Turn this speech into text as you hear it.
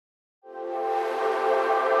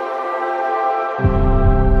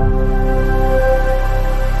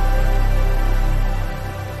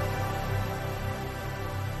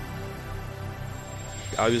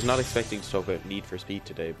I was not expecting to talk about Need for Speed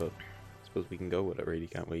today, but I suppose we can go with it, really,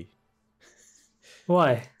 can't we?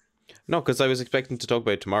 Why? No, because I was expecting to talk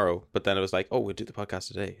about it tomorrow, but then it was like, oh, we'll do the podcast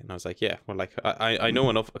today. And I was like, yeah, well, like, I know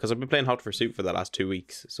enough, because I've been playing Hot Pursuit for the last 2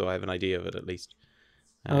 weeks, so I have an idea of it at least.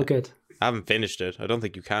 Oh, good. I haven't finished it. I don't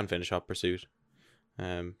think you can finish Hot Pursuit.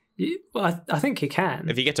 Well, I think you can.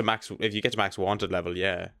 If you get to max wanted level,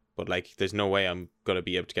 yeah. But like, there's no way I'm gonna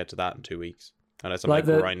be able to get to that in 2 weeks unless I'm like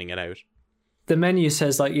grinding it out. The menu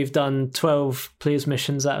says like you've done 12 please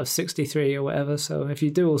missions out of 63 or whatever. So if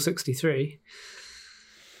you do all 63,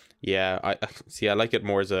 yeah, I see. I like it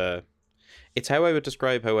more as a. It's how I would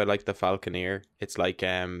describe how I like the Falconeer. It's like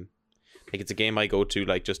it's a game I go to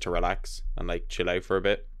like just to relax and like chill out for a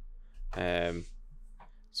bit.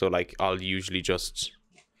 So like I'll usually just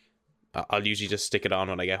stick it on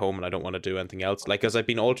when I get home and I don't want to do anything else. Like, because I've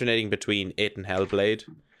been alternating between it and Hellblade.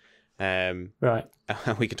 Right.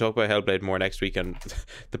 We can talk about Hellblade more next week and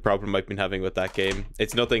the problem I've been having with that game.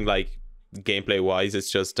 It's nothing like gameplay wise. It's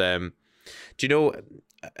just, do you know?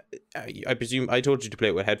 I presume I told you to play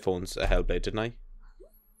it with headphones. Hellblade, didn't I?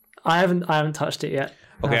 I haven't touched it yet.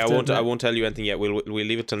 Okay, I won't tell you anything yet. We'll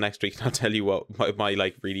leave it till next week and I'll tell you what my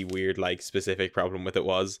like really weird like specific problem with it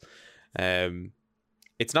was.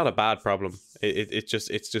 It's not a bad problem. It's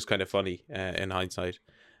just kind of funny in hindsight.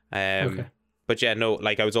 Okay. But yeah, no,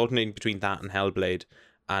 like I was alternating between that and Hellblade,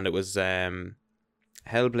 and it was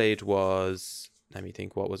Hellblade was, let me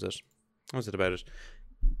think, what was it? What was it about it?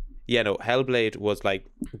 Yeah, no, Hellblade was like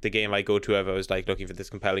the game I go to if I was like looking for this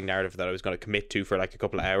compelling narrative that I was going to commit to for like a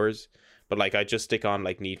couple of hours. But like I just stick on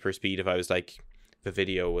like Need for Speed if I was like the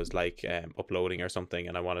video was like uploading or something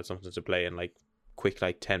and I wanted something to play in like quick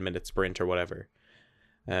like 10-minute sprint or whatever.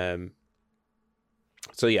 So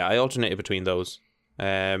yeah, I alternated between those.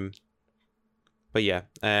 But yeah,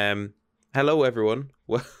 hello everyone.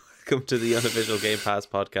 Welcome to the Unofficial Game Pass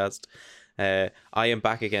podcast. I am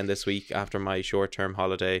back again this week after my short-term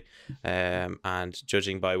holiday, and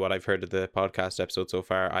judging by what I've heard of the podcast episode so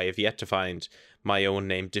far, I have yet to find my own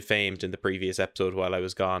name defamed in the previous episode while I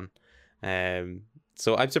was gone.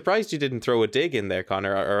 So I'm surprised you didn't throw a dig in there,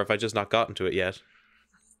 Connor, or have I just not gotten to it yet?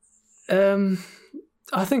 I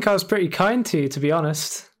think I was pretty kind to you, to be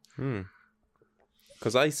honest.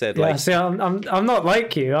 Because I said, yeah, like, see, I'm not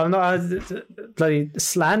like you. I'm not bloody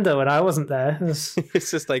slander when I wasn't there. It's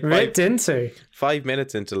just like ripped into 5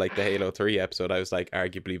 minutes into like the Halo 3 episode. I was like,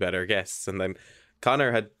 arguably better guests, and then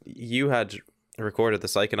Connor had recorded the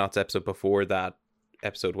Psychonauts episode before that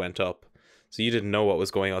episode went up, so you didn't know what was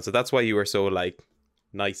going on. So that's why you were so like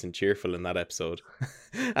nice and cheerful in that episode.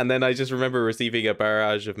 And then I just remember receiving a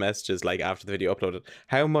barrage of messages like after the video uploaded.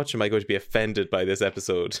 How much am I going to be offended by this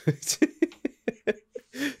episode?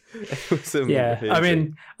 Yeah, I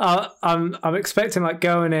mean, I'm expecting like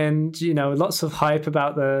going in, you know, lots of hype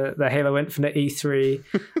about the Halo Infinite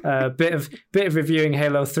E3, bit of reviewing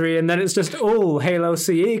Halo 3, and then it's just all Halo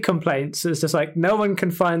CE complaints. It's just like no one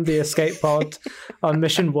can find the escape pod on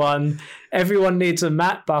mission 1. Everyone needs a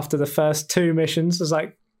map after the first 2 missions. It's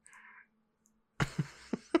like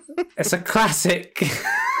it's a classic.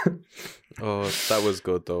 Oh, that was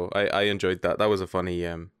good though. I enjoyed that. That was a funny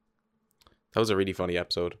that was a really funny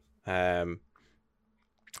episode.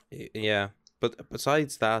 Yeah, but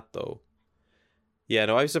besides that though, yeah,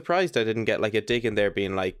 no, I was surprised I didn't get like a dig in there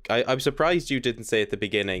being like, I'm surprised you didn't say at the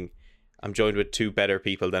beginning, I'm joined with 2 better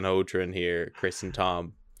people than Odrin here, Chris and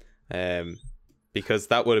Tom, because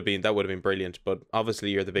that would have been brilliant. But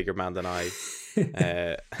obviously you're the bigger man than I.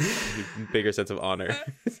 Bigger sense of honor.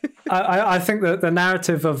 I think that the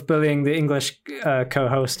narrative of bullying the English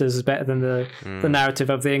co-host is better than the narrative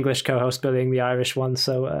of the English co-host bullying the Irish one.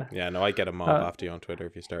 So yeah, no, I get a mob after you on Twitter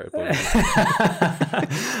if you started bullying.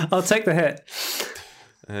 I'll take the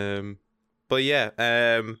hit. But yeah,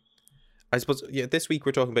 I suppose this week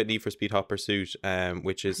we're talking about Need for Speed Hot Pursuit,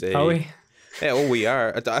 which is a. Are we? Yeah, we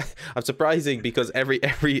are. I'm surprising because every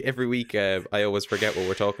week I always forget what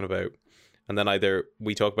we're talking about. And then either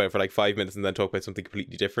we talk about it for like 5 minutes and then talk about something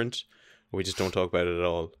completely different, or we just don't talk about it at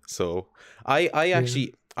all. So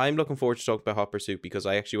I'm looking forward to talking about Hot Pursuit because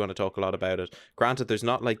I actually want to talk a lot about it. Granted, it's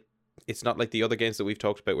not like the other games that we've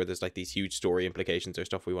talked about where there's like these huge story implications or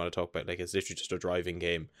stuff we want to talk about. Like it's literally just a driving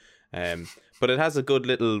game. But it has a good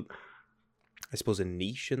little, I suppose, a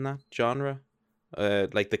niche in that genre.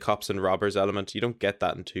 Like the cops and robbers element. You don't get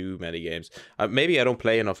that in too many games. Maybe I don't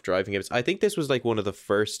play enough driving games. I think this was like one of the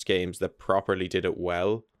first games that properly did it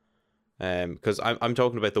well. Because I'm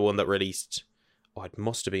talking about the one that released, it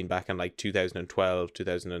must have been back in like 2012,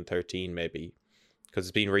 2013 maybe. Because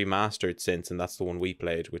it's been remastered since, and that's the one we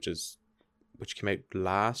played, which is which came out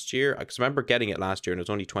last year. Because I remember getting it last year and it was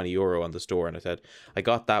only €20 on the store. And I said, I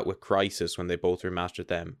got that with Crysis when they both remastered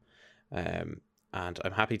them. And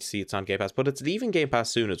I'm happy to see it's on Game Pass. But it's leaving Game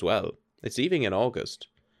Pass soon as well. It's leaving in August.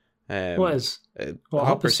 What is?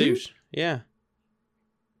 Hot Pursuit? Yeah.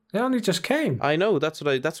 It only just came. I know. That's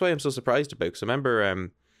why I'm so surprised about. Because I remember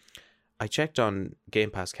I checked on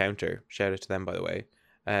Game Pass Counter. Shout out to them, by the way.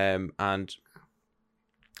 And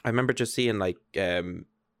I remember just seeing like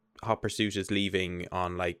Hot Pursuit is leaving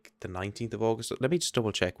on like the 19th of August. Let me just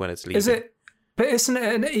double check when it's leaving. Is it? But isn't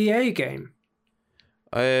it an EA game?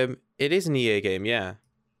 It is an EA game, yeah.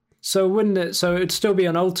 So wouldn't it? So it'd still be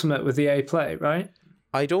on Ultimate with EA Play, right?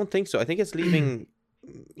 I don't think so. I think it's leaving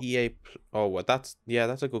EA. Oh, what? That's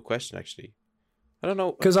a good question actually. I don't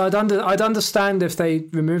know, because I'd understand if they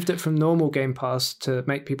removed it from normal Game Pass to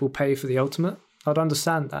make people pay for the Ultimate. I'd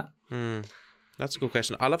understand that. That's a good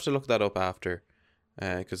question. I'll have to look that up after,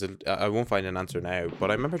 because I won't find an answer now.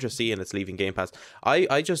 But I remember just seeing it's leaving Game Pass.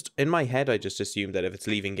 I just, in my head, I just assumed that if it's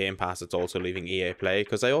leaving Game Pass, it's also leaving EA Play.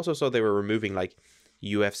 Because I also saw they were removing like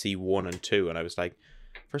UFC 1 and 2. And I was like,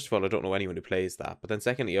 first of all, I don't know anyone who plays that. But then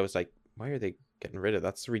secondly, I was like, why are they getting rid of that?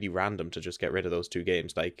 That's really random to just get rid of those two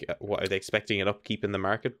games. Like, what are they expecting an upkeep in the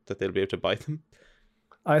market that they'll be able to buy them?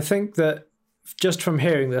 I think that just from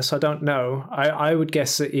hearing this, I don't know. I would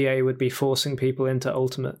guess that EA would be forcing people into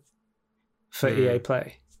Ultimate for EA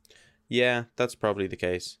Play. Yeah, that's probably the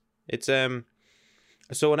case. It's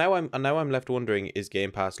so now I'm left wondering, is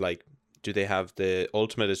Game Pass like, do they have the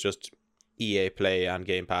Ultimate is just EA Play and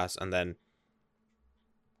Game Pass, and then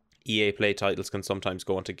EA Play titles can sometimes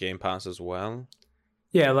go into Game Pass as well?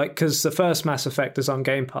 Yeah, like, because the first Mass Effect is on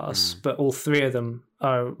Game Pass, but all three of them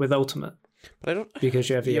are with Ultimate. But I don't, because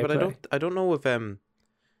you have EA Play. But I don't know if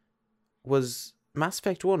was Mass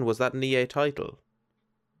Effect 1, was that an EA title?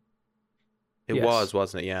 It was,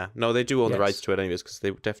 wasn't it? Yeah. No, they do own the rights to it anyways, because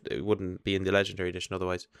they definitely wouldn't be in the Legendary Edition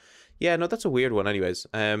otherwise. Yeah, no, that's a weird one anyways.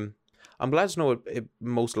 I'm glad to know it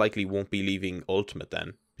most likely won't be leaving Ultimate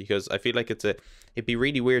then, because I feel like it'd be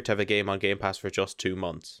really weird to have a game on Game Pass for just 2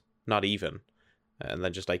 months, not even, and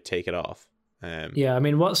then just like take it off. Yeah, I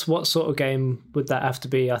mean, what sort of game would that have to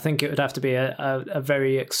be? I think it would have to be a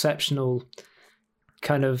very exceptional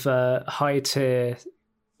kind of high tier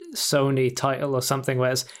Sony title or something,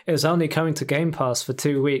 where it's only coming to Game Pass for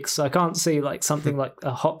 2 weeks. So I can't see like something like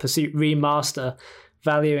a Hot Pursuit remaster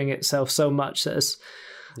valuing itself so much that it's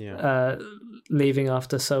leaving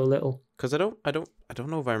after so little. Because I don't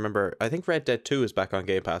know if I remember. I think Red Dead 2 is back on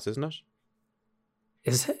Game Pass, isn't it?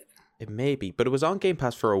 Is it? It may be, but it was on Game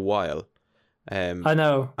Pass for a while. I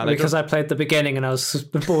know, because I played the beginning and I was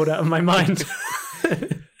bored out of my mind.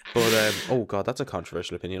 But oh god, that's a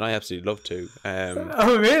controversial opinion. I absolutely love 2.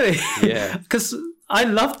 Oh really? Yeah. Because I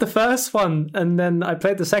loved the first one, and then I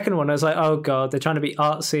played the second one. I was like, oh god, they're trying to be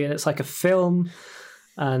artsy, and it's like a film,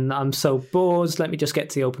 and I'm so bored. Let me just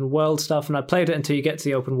get to the open world stuff. And I played it until you get to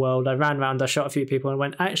the open world. I ran around, I shot a few people, and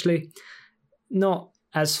went, actually, not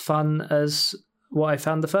as fun as what I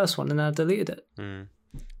found the first one, and I deleted it.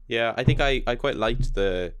 Yeah, I think I quite liked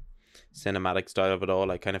the cinematic style of it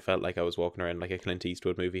all. I kind of felt like I was walking around like a Clint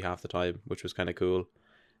Eastwood movie half the time, which was kind of cool.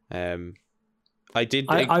 I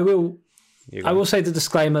will say the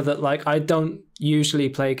disclaimer that like I don't usually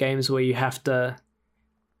play games where you have to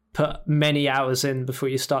put many hours in before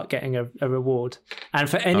you start getting a reward. And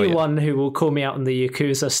for anyone who will call me out on the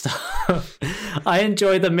Yakuza stuff, I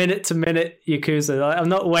enjoy the minute-to-minute Yakuza. I'm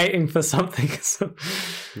not waiting for something. So.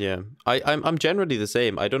 Yeah, I'm generally the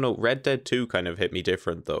same. I don't know, Red Dead 2 kind of hit me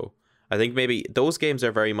different though. I think maybe those games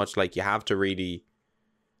are very much like you have to really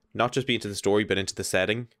not just be into the story, but into the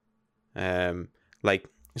setting. Like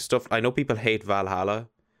stuff, I know people hate Valhalla,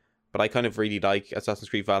 but I kind of really like Assassin's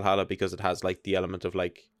Creed Valhalla because it has like the element of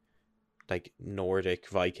like Nordic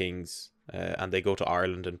Vikings, and they go to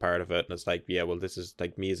Ireland in part of it, and it's like, yeah, well, this is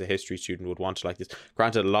like me as a history student would want to like this.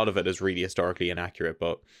 Granted, a lot of it is really historically inaccurate,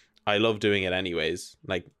 but I love doing it anyways.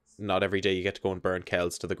 Like, not every day you get to go and burn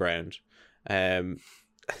Kells to the ground.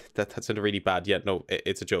 That's a really bad. Yeah, no,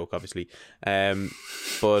 it's a joke, obviously.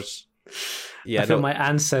 But yeah, I feel my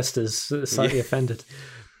ancestors slightly offended.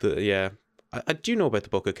 Do you know about the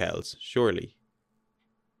Book of Kells? Surely.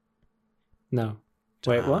 No.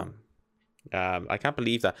 Wait, what? I can't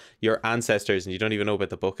believe that your ancestors and you don't even know about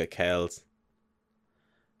the Book of Kells.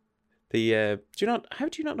 How do you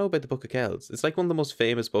not know about the Book of Kells? It's like one of the most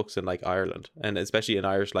famous books in like Ireland, and especially in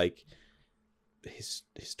Irish like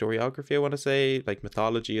historiography, I want to say, like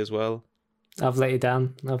mythology as well. I've let you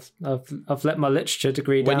down. I've let my literature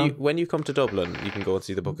degree down. When you come to Dublin, you can go and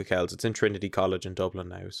see the Book of Kells. It's in Trinity College in Dublin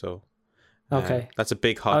now, so okay, that's a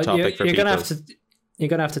big hot topic for people. You're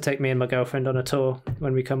gonna have to take me and my girlfriend on a tour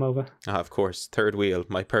when we come over. Of course, third wheel,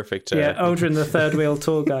 my perfect. Yeah, Odrin, the third wheel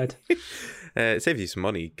tour guide. It saves you some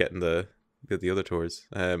money getting the other tours,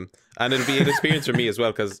 and it'll be an experience for me as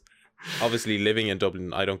well, because obviously living in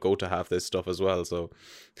Dublin, I don't go to half this stuff as well, so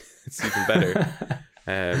it's even better.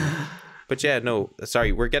 But yeah, no,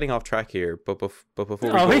 sorry, we're getting off track here. But before we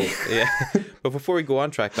go, yeah, but before we go on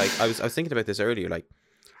track, like I was thinking about this earlier. Like,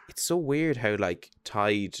 it's so weird how like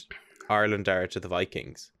tied Ireland are to the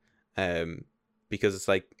Vikings, because it's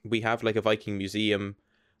like we have like a Viking museum.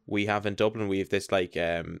 We have in Dublin, we have this like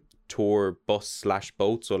tour bus /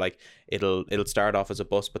 boat. So like it'll start off as a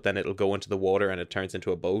bus, but then it'll go into the water and it turns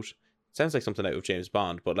into a boat. Sounds like something out of James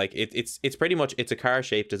Bond, but like it's pretty much, it's a car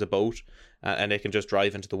shaped as a boat, and it can just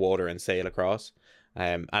drive into the water and sail across.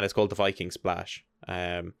 And it's called the Viking Splash.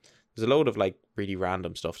 There's a load of like really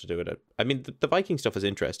random stuff to do with it. I mean, the Viking stuff is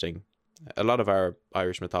interesting. A lot of our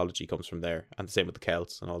Irish mythology comes from there, and the same with the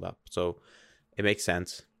Celts and all that. So it makes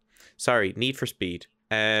sense. Sorry, Need for Speed.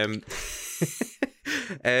 Let me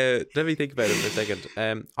think about it for a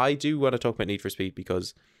second. I do want to talk about Need for Speed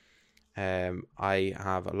because I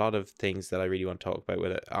have a lot of things that I really want to talk about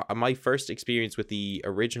with it. My first experience with the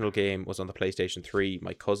original game was on the PlayStation 3.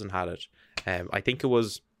 My cousin had it. I think it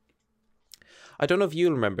was, I don't know if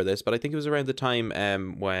you'll remember this, but I think it was around the time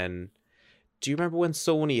when, do you remember when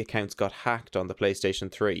Sony accounts got hacked on the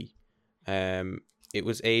PlayStation 3? It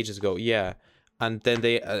was ages ago, yeah. And then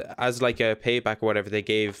they, as like a payback or whatever, they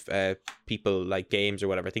gave people like games or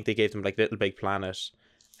whatever. I think they gave them like Little Big Planet.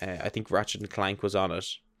 I think Ratchet and Clank was on it.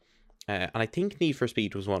 And I think Need for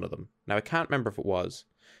Speed was one of them. Now, I can't remember if it was.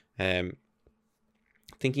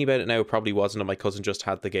 Thinking about it now, it probably wasn't, and my cousin just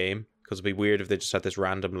had the game, because it'd be weird if they just had this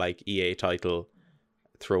random like EA title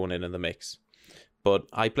thrown in the mix. But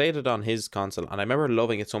I played it on his console, and I remember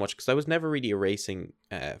loving it so much, because I was never really a racing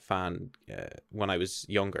fan when I was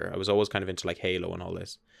younger. I was always kind of into like Halo and all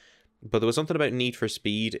this. But there was something about Need for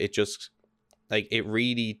Speed. It just, like, it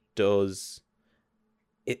really does.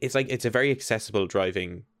 It's like, it's a very accessible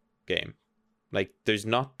driving game. Like, there's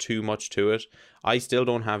not too much to it. I still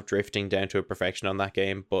don't have drifting down to a perfection on that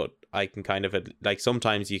game, but I can kind of, like,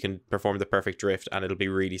 sometimes you can perform the perfect drift and it'll be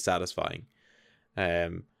really satisfying.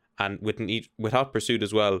 And with Hot Pursuit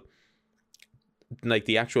as well, like,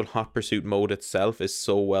 the actual Hot Pursuit mode itself is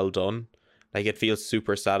so well done. Like, it feels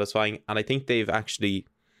super satisfying. And I think they've actually,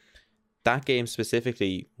 that game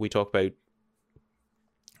specifically, we talk about,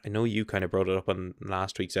 I know you kind of brought it up on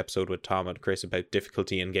last week's episode with Tom and Chris about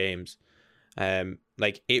difficulty in games.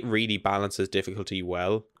 Like, it really balances difficulty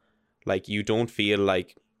well. Like, you don't feel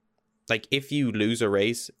like if you lose a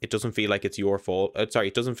race, it doesn't feel like it's your fault.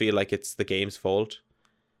 It doesn't feel like it's the game's fault.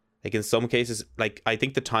 Like, in some cases, like, I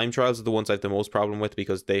think the time trials are the ones I have the most problem with,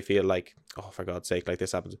 because they feel like, oh, for God's sake, like,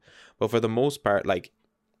 this happens. But for the most part, like,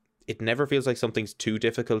 it never feels like something's too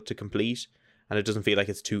difficult to complete, and it doesn't feel like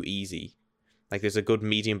it's too easy. Like, there's a good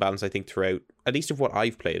medium balance, I think, throughout, at least of what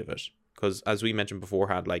I've played of it. Because, as we mentioned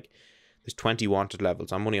beforehand, like, there's 20 wanted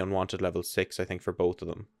levels. I'm only on wanted level 6, I think, for both of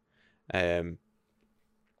them.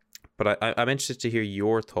 But I'm interested to hear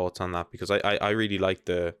your thoughts on that, because I really like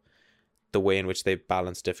the way in which they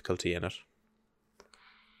balance difficulty in it.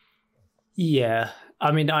 Yeah.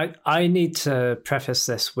 I mean, I need to preface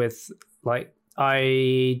this with, like,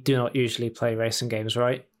 I do not usually play racing games,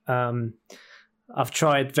 right? I've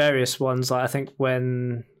tried various ones. Like, I think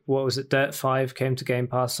when, what was it, Dirt 5 came to Game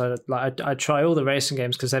Pass, so like I try all the racing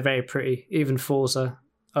games because they're very pretty. Even Forza,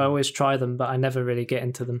 I always try them, but I never really get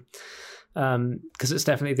into them, because it's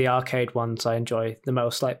definitely the arcade ones I enjoy the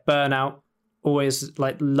most. Like Burnout, always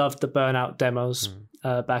like loved the Burnout demos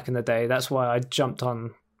back in the day. That's why I jumped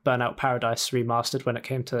on Burnout Paradise Remastered when it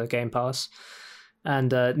came to Game Pass.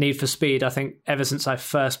 And Need for Speed, I think ever since I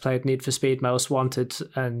first played Need for Speed Most Wanted,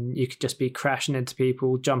 and you could just be crashing into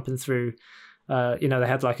people, jumping through, they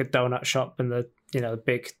had like a donut shop, and the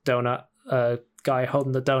big donut guy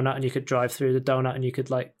holding the donut, and you could drive through the donut, and you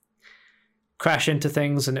could like crash into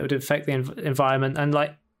things, and it would affect the environment, and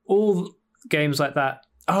like all games like that.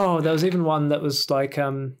 Oh, there was even one that was like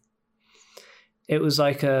it was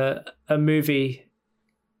like a movie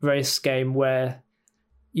race game where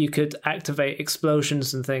you could activate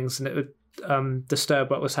explosions and things, and it would disturb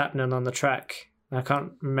what was happening on the track. I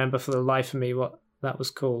can't remember for the life of me what that was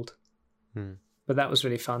called, but that was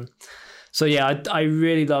really fun. So yeah, I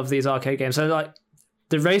really love these arcade games. So like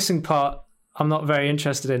the racing part, I'm not very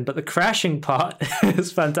interested in, but the crashing part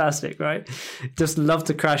is fantastic, right? Just love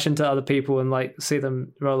to crash into other people and like see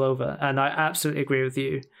them roll over. And I absolutely agree with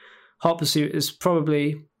you. Hot Pursuit is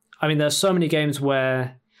probably, I mean, there's so many games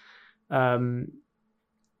where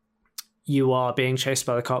you are being chased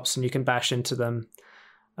by the cops and you can bash into them.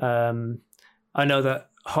 I know that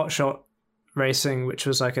Hot Shot Racing, which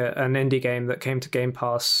was like an indie game that came to Game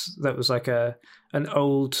Pass, that was like an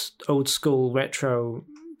old school retro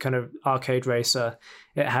kind of arcade racer.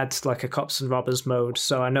 It had like a cops and robbers mode,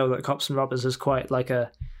 so I know that cops and robbers is quite like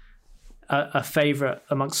a favorite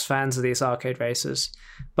amongst fans of these arcade races.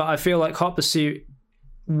 But I feel like Hot Pursuit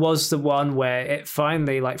was the one where it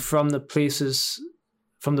finally, like, from the police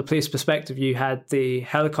perspective, you had the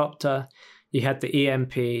helicopter, you had the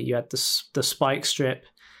EMP, you had the spike strip,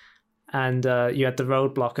 and you had the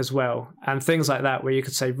roadblock as well, and things like that, where you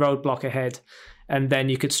could say roadblock ahead, and then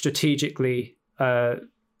you could strategically try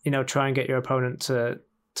and get your opponent to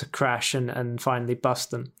crash and finally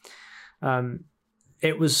bust them.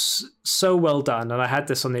 It was so well done, and I had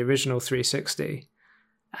this on the original 360,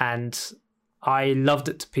 and I loved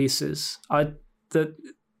it to pieces. The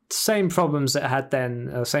same problems that it had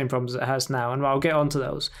then, same problems it has now, and I'll get onto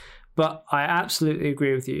those. But I absolutely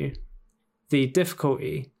agree with you. The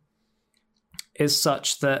difficulty is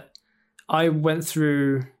such that I went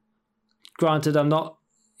through. Granted, I'm not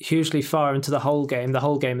hugely far into the whole game. The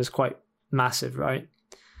whole game is quite massive, right?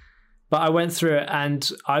 But I went through it, and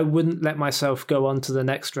I wouldn't let myself go on to the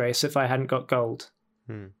next race if I hadn't got gold.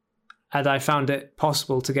 And I found it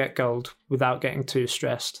possible to get gold without getting too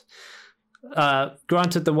stressed.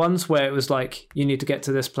 Granted, the ones where it was like, you need to get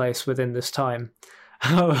to this place within this time,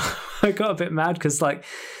 I got a bit mad because, like,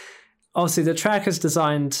 obviously the track is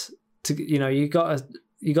designed to, you got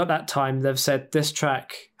that time. They've said this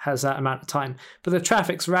track has that amount of time, but the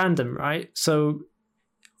traffic's random, right? So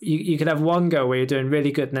you could have one go where you're doing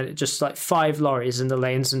really good, and then it just like 5 lorries in the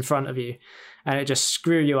lanes in front of you, and it just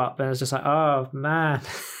screw you up, and it's just like, oh man.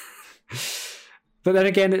 But then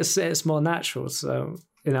again, it's more natural, so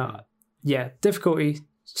yeah, difficulty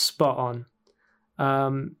spot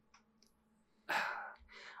on.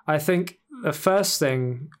 I think the first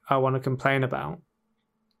thing I want to complain about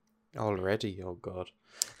already, oh god.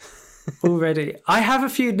 Already, I have a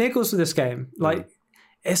few niggles with this game. Like,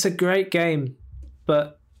 it's a great game,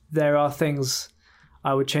 but there are things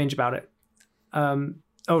I would change about it.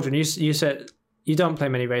 Aldrin, you said you don't play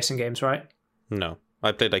many racing games, right? No,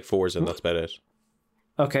 I played like Forza, and that's about it.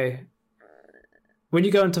 Okay. When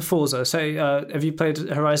you go into Forza, say, have you played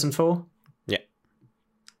Horizon 4? Yeah.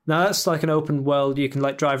 Now that's like an open world. You can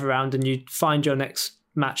like drive around, and you find your next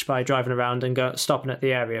match by driving around and stopping at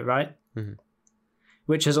the area, right? Mm-hmm.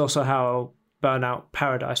 Which is also how Burnout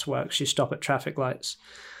Paradise works. You stop at traffic lights.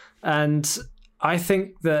 And I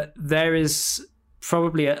think that there is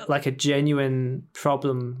probably a genuine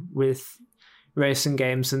problem with racing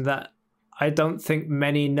games, in that I don't think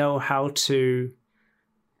many know how to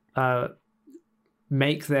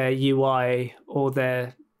make their UI or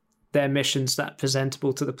their missions that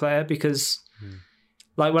presentable to the player. Because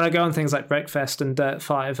like when I go on things like Breakfast and Dirt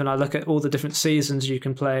 5, and I look at all the different seasons you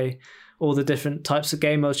can play, all the different types of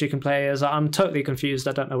game modes you can play, as I'm totally confused.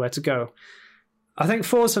 I don't know where to go. I think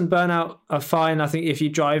Forza and Burnout are fine. I think if you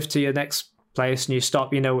drive to your next place and you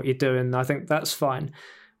stop, you know what you're doing. I think that's fine.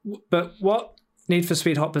 But what Need for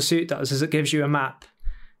Speed Hot Pursuit does is it gives you a map,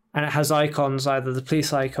 and it has icons, either the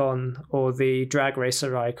police icon or the drag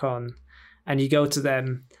racer icon, and you go to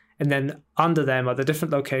them, and then under them are the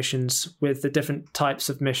different locations with the different types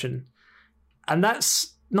of mission. And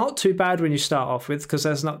that's not too bad when you start off with, because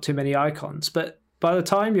there's not too many icons. But by the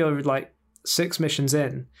time you're like 6 missions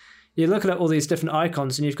in, you're looking at all these different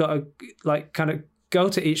icons, and you've got to like kind of go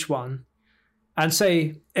to each one and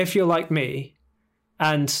say, if you're like me,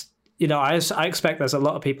 and I expect there's a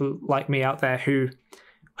lot of people like me out there who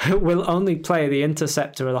will only play the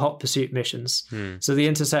Interceptor or the Hot Pursuit missions. So the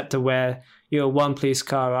Interceptor, where you're one police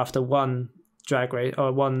car after one drag race,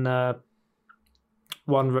 or one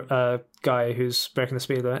guy who's breaking the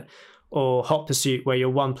speed limit, or Hot Pursuit, where you're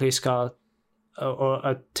one police car or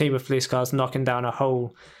a team of police cars knocking down a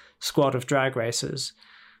whole squad of drag racers.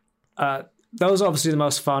 Those are obviously the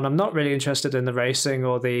most fun. I'm not really interested in the racing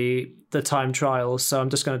or the time trials, so I'm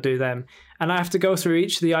just going to do them. And I have to go through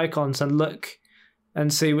each of the icons and look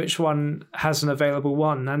and see which one has an available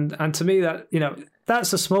one. And to me, that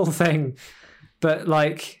that's a small thing, but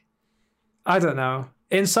like, I don't know.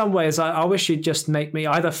 In some ways, I wish you'd just make me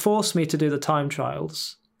either force me to do the time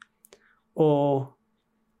trials, or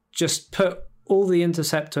just put all the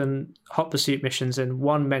Interceptor and Hot Pursuit missions in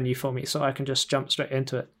one menu for me, so I can just jump straight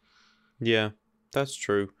into it. Yeah, that's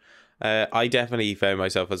true. I definitely found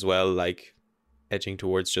myself as well, like, edging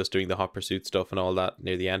towards just doing the Hot Pursuit stuff and all that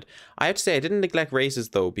near the end. I have to say, I didn't neglect races,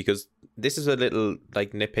 though, because this is a little,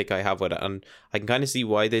 like, nitpick I have with it, and I can kind of see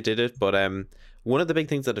why they did it, but one of the big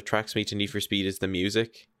things that attracts me to Need for Speed is the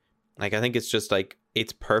music. Like, I think it's just, like,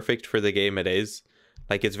 it's perfect for the game it is.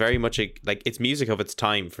 Like it's very much like it's music of its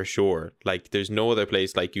time for sure. Like there's no other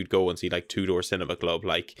place like you'd go and see like Two Door Cinema Club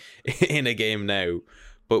like in a game now.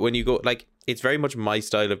 But when you go, like, it's very much my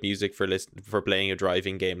style of music for playing a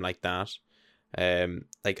driving game like that.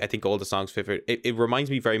 Like I think all the songs fit. It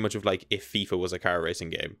reminds me very much of like if FIFA was a car racing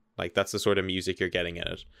game. Like that's the sort of music you're getting in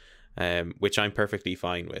it, which I'm perfectly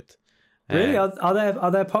fine with. Really,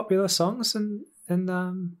 are there popular songs in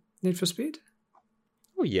Need for Speed?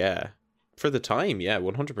 Oh yeah, for the time, yeah,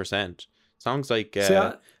 100%. Songs like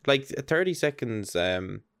 30 Seconds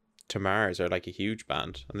to Mars are like a huge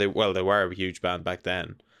band, and they were a huge band back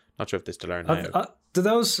then. Not sure if they still are now. Do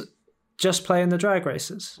those just play in the drag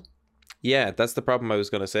races? Yeah, that's the problem I was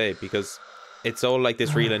going to say, because it's all like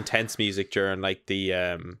this real intense music during like the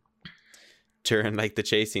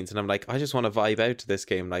chase scenes, and I'm like, I just want to vibe out to this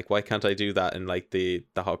game. Like, why can't I do that in like the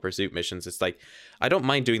hot pursuit missions? It's like, I don't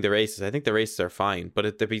mind doing the races. I think the races are fine,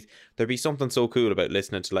 but there'd be something so cool about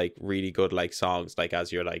listening to like really good like songs, like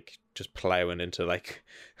as you're like just plowing into like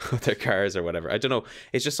other cars or whatever. I don't know.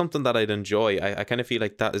 It's just something that I'd enjoy. I kind of feel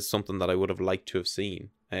like that is something that I would have liked to have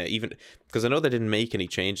seen, even because I know they didn't make any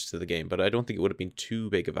changes to the game, but I don't think it would have been too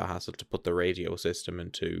big of a hassle to put the radio system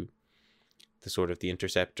into the sort of the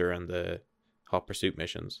interceptor and the hot pursuit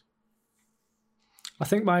missions. I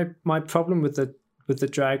think my problem with the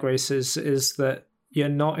drag races is that you're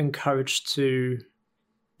not encouraged to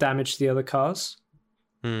damage the other cars.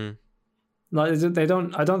 Like they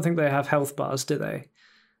don't. I don't think they have health bars, do they?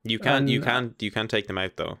 You can take them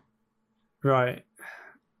out though. Right.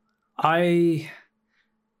 I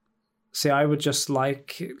would just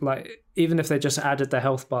like even if they just added the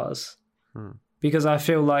health bars, because I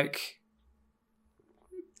feel like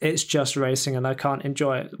it's just racing and I can't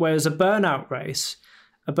enjoy it. Whereas a burnout race,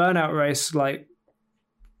 like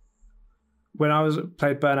when I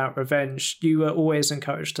played Burnout Revenge, you were always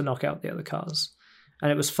encouraged to knock out the other cars,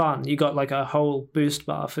 and it was fun. You got like a whole boost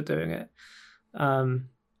bar for doing it.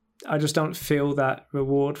 I just don't feel that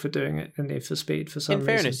reward for doing it in Need for Speed for some reason.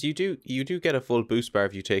 In fairness, you do get a full boost bar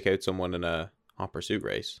if you take out someone in a hot pursuit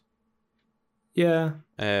race. Yeah.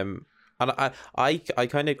 And I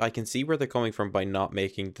can see where they're coming from by not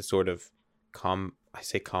making the sort of I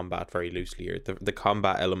say combat very loosely here, the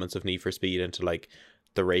combat elements of Need for Speed into like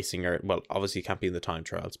the racing, or well, obviously it can't be in the time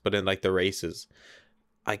trials, but in like the races,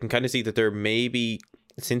 I can kind of see that there may be,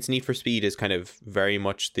 since Need for Speed is kind of very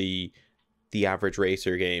much the average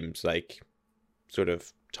racer games like sort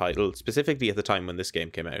of title, specifically at the time when this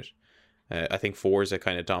game came out. I think Forza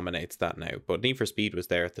kind of dominates that now, but Need for Speed was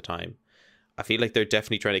there at the time. I feel like they're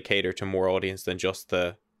definitely trying to cater to more audience than just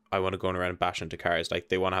I want to go around and bash into cars. Like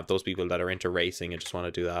they want to have those people that are into racing and just want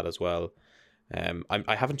to do that as well.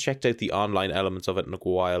 I haven't checked out the online elements of it in a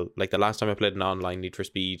while. Like the last time I played an online Need for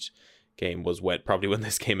Speed game was probably when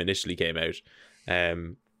this game initially came out.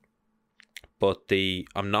 But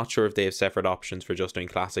I'm not sure if they have separate options for just doing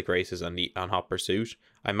classic races on Hot Pursuit.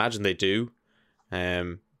 I imagine they do.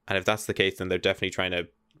 And if that's the case, then they're definitely trying to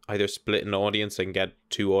either split an audience and get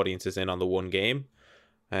two audiences in on the one game,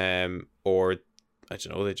 or I don't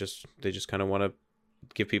know, they just kind of want to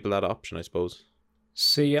give people that option, I suppose.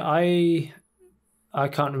 See, I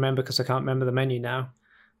can't remember because I can't remember the menu now.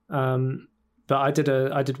 But I did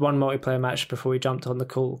one multiplayer match before we jumped on the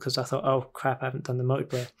call because I thought, oh crap, I haven't done the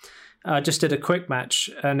multiplayer. I just did a quick match,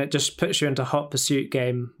 and it just puts you into a hot pursuit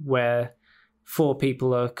game where 4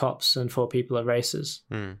 people are cops and 4 people are racers.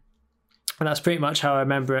 And that's pretty much how I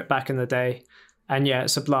remember it back in the day. And yeah,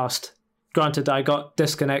 it's a blast. Granted, I got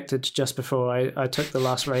disconnected just before I took the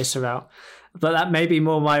last racer out. But that may be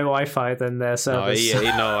more my Wi-Fi than their service.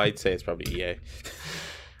 No, I'd say it's probably EA.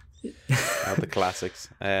 The classics.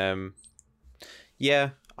 As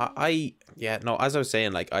I was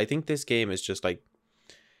saying, like, I think this game is just like,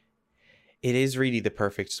 it is really the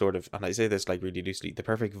perfect sort of, and I say this like really loosely, the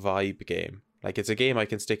perfect vibe game. Like it's a game I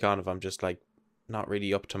can stick on if I'm just like not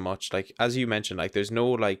really up to much. Like as you mentioned, like there's no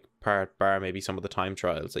like part bar maybe some of the time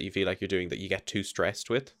trials that you feel like you're doing that you get too stressed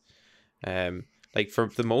with. Like for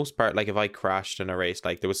the most part, like if I crashed in a race,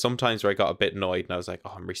 like there was some times where I got a bit annoyed and I was like,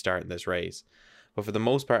 oh, I'm restarting this race. But for the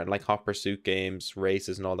most part, in like hot pursuit games,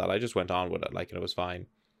 races and all that, I just went on with it, like, and it was fine.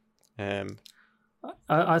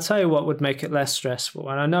 I'll tell you what would make it less stressful,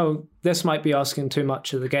 and I know this might be asking too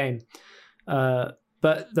much of the game,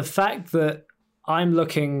 but the fact that I'm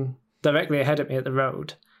looking directly ahead of me at the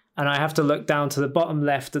road, and I have to look down to the bottom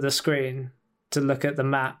left of the screen to look at the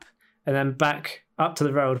map, and then back up to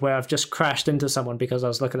the road where I've just crashed into someone because I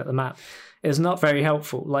was looking at the map, is not very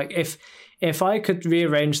helpful. Like if I could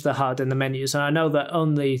rearrange the HUD in the menus, and I know that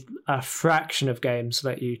only a fraction of games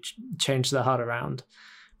let you change the HUD around,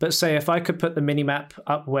 but say if I could put the minimap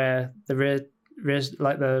up where the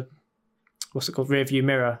like the what's it called, rear view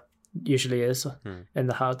mirror usually is in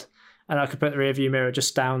the HUD, and I could put the rear view mirror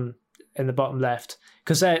just down in the bottom left,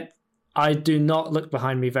 because I do not look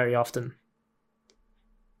behind me very often.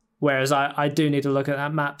 Whereas I do need to look at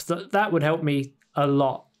that map. That would help me a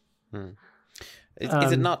lot.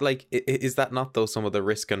 Is it not like, is that not though some of the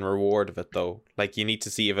risk and reward of it though? Like you need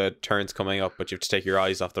to see if a turn's coming up, but you have to take your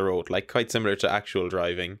eyes off the road. Like quite similar to actual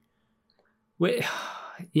driving.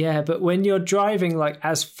 Yeah, but when you're driving like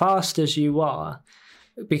as fast as you are,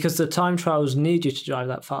 because the time trials need you to drive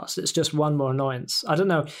that fast, it's just one more annoyance. I don't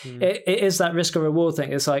know. It is that risk or reward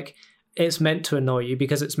thing. It's like, it's meant to annoy you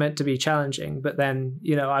because it's meant to be challenging. But then,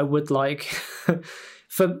 I would like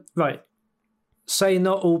say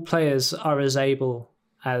not all players are as able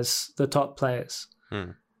as the top players.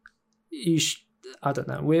 I don't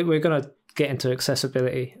know. We're going to get into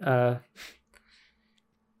accessibility. And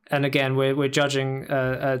again, we're judging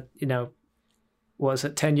what is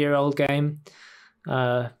it, 10-year-old game.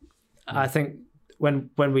 I think when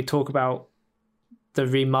we talk about the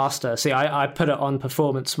remaster, see, I put it on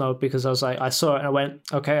performance mode because I was like, I saw it and I went,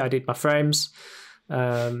 okay, I need my frames.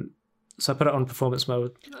 So I put it on performance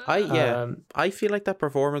mode. I feel like that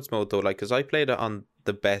performance mode though, like, because I played it on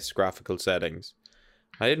the best graphical settings.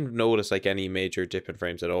 I didn't notice like any major dip in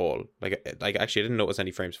frames at all. Like actually I didn't notice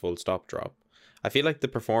any frames full stop drop. I feel like the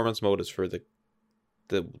performance mode is for the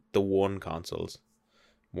one consoles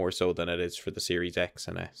more so than it is for the Series X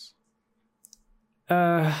and S.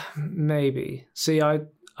 Maybe. See,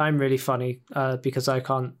 I'm really funny because I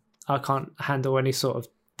can't handle any sort of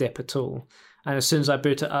dip at all. And as soon as I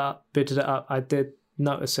booted it up, I did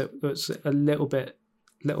notice it was a little bit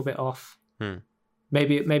off.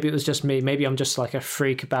 Maybe it was just me. Maybe I'm just like a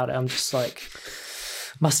freak about it. I'm just like,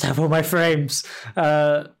 must have all my frames.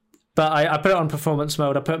 But I put it on performance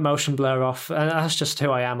mode. I put motion blur off, and that's just who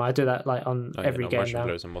I am. I do that like on every game motion now.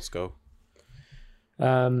 Blur's a must go.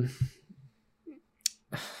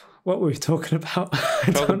 What were we talking about?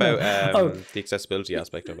 Talk about the accessibility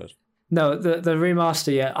aspect of it. No, the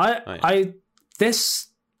remaster. Yeah, this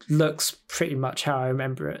looks pretty much how I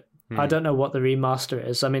remember it. I don't know what the remaster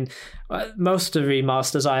is. I mean, most of the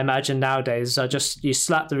remasters I imagine nowadays are just you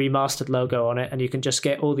slap the remastered logo on it and you can just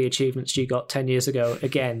get all the achievements you got 10 years ago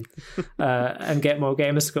again and get more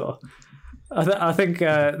gamer score. I think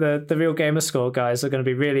the real gamer score guys are going to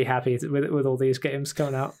be really happy with all these games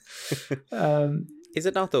coming out. Is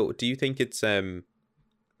it not though? Do you think it's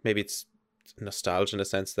maybe it's nostalgia in a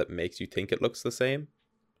sense that makes you think it looks the same?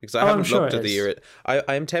 Because I haven't looked at the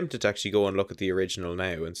I am tempted to actually go and look at the original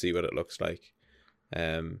now and see what it looks like.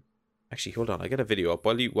 Actually, hold on, I get a video up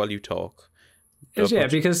while you talk.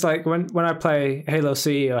 Because like when I play Halo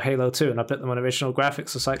CE or Halo 2 and I put them on original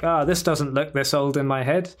graphics, it's like, this doesn't look this old in my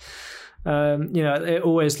head. It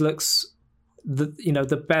always looks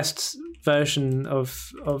the best version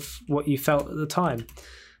of what you felt at the time.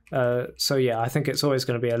 So yeah, I think it's always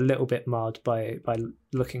going to be a little bit marred by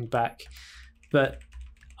looking back. But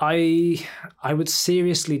I would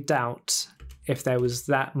seriously doubt if there was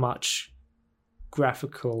that much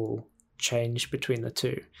graphical change between the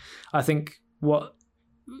two. I think what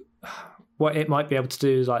it might be able to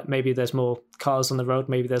do is like maybe there's more cars on the road,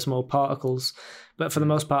 maybe there's more particles, but for the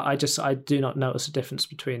most part, I do not notice a difference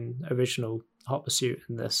between original Hot Pursuit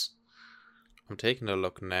and this. I'm taking a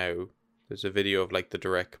look now. There's a video of like the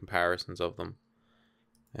direct comparisons of them.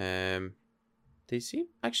 They seem,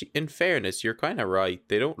 actually, in fairness, you're kind of right.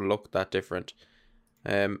 They don't look that different.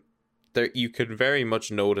 You can very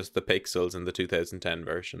much notice the pixels in the 2010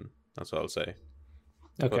 version. That's what I'll say.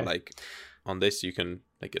 Okay. But like on this, you can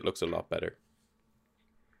it looks a lot better.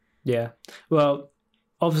 Yeah. Well,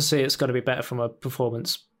 obviously, it's got to be better from a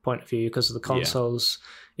performance point of view because of the consoles.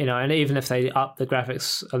 Yeah. And even if they up the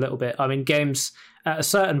graphics a little bit, I mean, games at a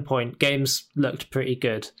certain point, games looked pretty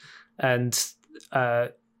good, and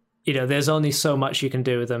there's only so much you can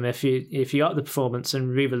do with them. If you up the performance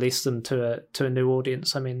and re-release them to a new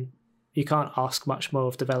audience, I mean, you can't ask much more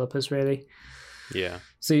of developers, really. Yeah.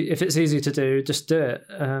 So if it's easy to do, just do it.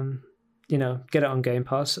 Get it on Game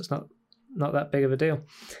Pass. It's not that big of a deal.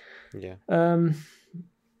 Yeah.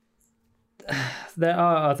 There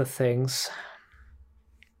are other things.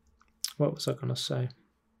 What was I going to say?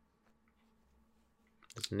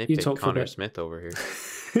 This nitpick Connor Smith over here.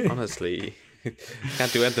 Honestly,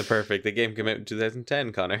 can't do anything perfect. The game came out in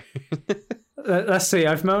 2010, Connor. Let's see.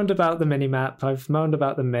 I've moaned about the minimap. I've moaned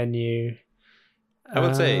about the menu. I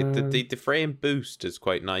would say the frame boost is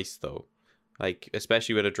quite nice, though. Like,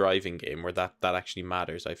 especially with a driving game where that actually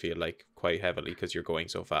matters, I feel like, quite heavily because you're going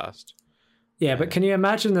so fast. Yeah, but can you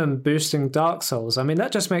imagine them boosting Dark Souls? I mean,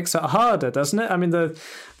 that just makes it harder, doesn't it? I mean, the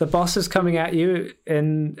boss is coming at you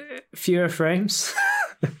in fewer frames.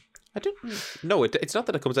 I don't know. It's not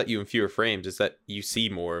that it comes at you in fewer frames. It's that you see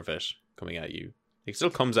more of it coming at you. It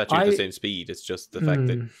still comes at you at the same speed. It's just the fact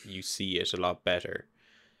that you see it a lot better.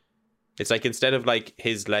 It's like instead of like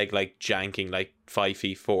his leg like janking like 5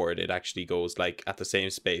 feet forward, it actually goes like at the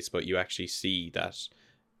same space, but you actually see that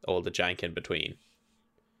all the jank in between.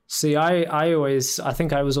 See, I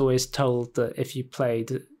think I was always told that if you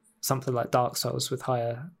played something like Dark Souls with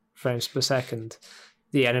higher frames per second,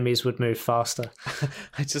 the enemies would move faster.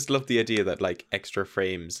 I just love the idea that like extra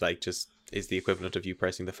frames like just is the equivalent of you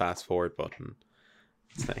pressing the fast forward button.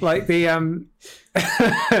 Like the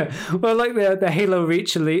well, like the Halo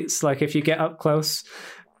Reach elites, like if you get up close,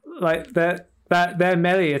 like their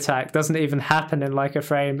melee attack doesn't even happen in like a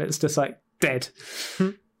frame. It's just like dead.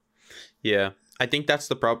 Yeah, I think that's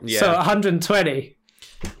the problem. Yeah. So 120.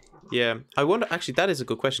 Yeah, I wonder. Actually, that is a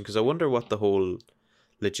good question because I wonder what the whole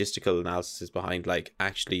logistical analysis is behind like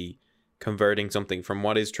actually converting something from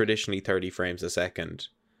what is traditionally 30 frames a second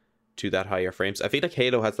to that higher frames. I feel like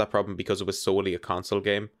Halo has that problem because it was solely a console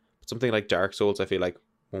game. But something like Dark Souls, I feel like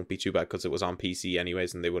won't be too bad because it was on PC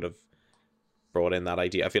anyways, and they would have brought in that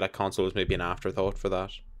idea. I feel like console was maybe an afterthought for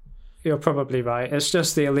that. You're probably right. It's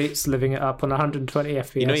just the elites living it up on 120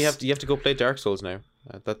 FPS. You know, you have to go play Dark Souls now.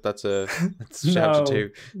 That's a chapter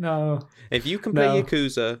 2. No. If you can play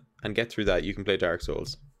Yakuza and get through that, you can play Dark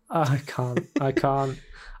Souls. I can't.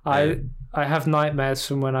 I have nightmares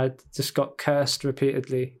from when I just got cursed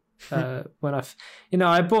repeatedly. When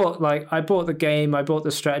I bought the game, I bought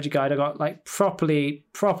the strategy guide, I got like properly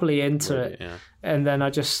into it, and then I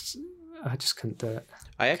just couldn't do it.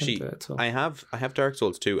 I have Dark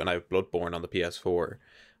Souls 2 and I have Bloodborne on the PS4.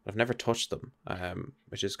 I've never touched them,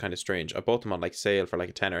 which is kind of strange. I bought them on like sale for like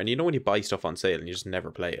a tenner, and you know when you buy stuff on sale and you just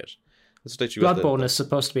never play it. Bloodborne is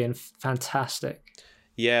supposed to be fantastic.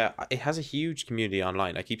 Yeah, it has a huge community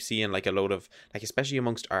online. I keep seeing like a load of like, especially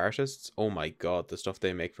amongst artists. Oh my god, the stuff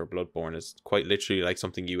they make for Bloodborne is quite literally like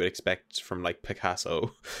something you would expect from like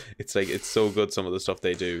Picasso. It's like it's so good, some of the stuff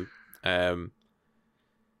they do.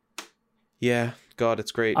 Yeah, God,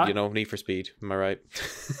 it's great. Need for Speed. Am I right?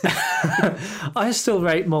 I still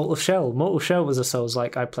rate Mortal Shell. Mortal Shell was a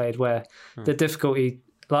Souls-like I played where the difficulty,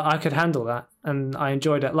 like I could handle that, and I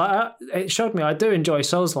enjoyed it. Like it showed me I do enjoy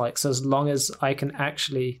Souls-likes as long as I can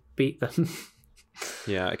actually beat them.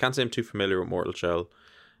 Yeah, I can't say I'm too familiar with Mortal Shell.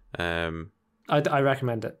 I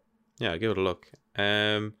recommend it. Yeah, give it a look.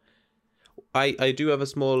 I do have a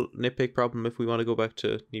small nitpick problem if we want to go back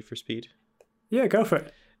to Need for Speed. Yeah, go for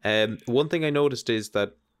it. One thing I noticed is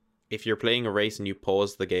that if you're playing a race and you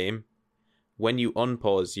pause the game, when you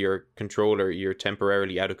unpause your controller, you're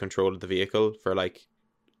temporarily out of control of the vehicle for like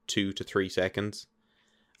 2 to 3 seconds,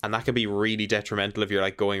 and that can be really detrimental if you're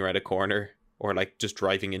like going around a corner or like just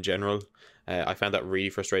driving in general. I found that really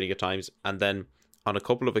frustrating at times. And then on a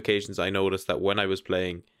couple of occasions I noticed that when I was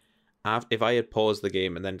playing, if I had paused the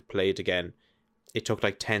game and then played again, it took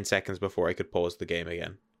like 10 seconds before I could pause the game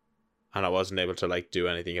again, and I wasn't able to like do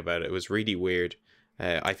anything about it. It was really weird.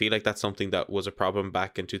 I feel like that's something that was a problem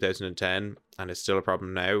back in 2010 and is still a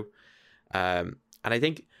problem now. And I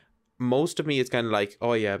think most of me is kind of like,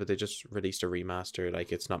 oh yeah, but they just released a remaster,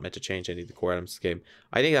 like it's not meant to change any of the core elements of the game.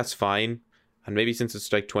 I think that's fine, and maybe since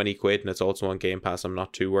it's like 20 quid and it's also on Game Pass, I'm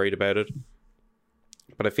not too worried about it.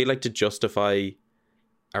 But I feel like to justify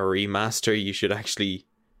a remaster, you should actually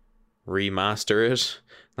remaster it,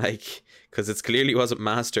 like, because it clearly wasn't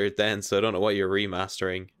mastered then, so I don't know what you're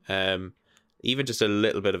remastering. Even just a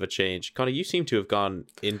little bit of a change. Connor, you seem to have gone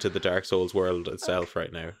into the Dark Souls world itself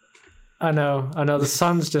right now. I know. The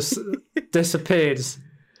sun's just disappeared.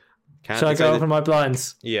 Shall I go open my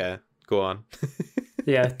blinds? Yeah, go on.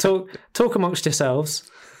 Yeah, talk amongst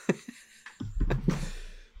yourselves.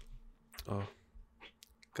 Oh,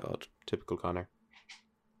 God, typical Connor.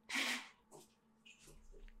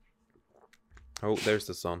 Oh, there's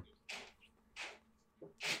the sun.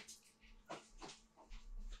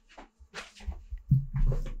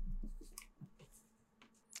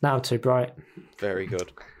 Now too bright. Very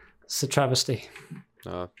good. It's a travesty.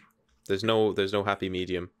 There's no happy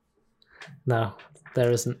medium. No, there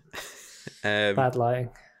isn't. Bad lighting.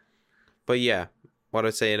 But yeah, what I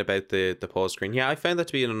was saying about the pause screen. Yeah, I found that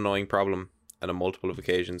to be an annoying problem on a multiple of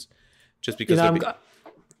occasions. Just because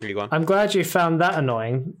really go on. I'm glad you found that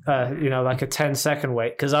annoying. Like a 10-second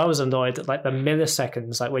wait, because I was annoyed at like the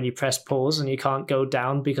milliseconds, like when you press pause and you can't go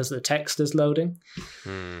down because the text is loading.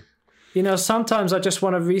 Sometimes I just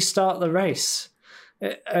want to restart the race.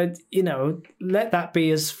 let that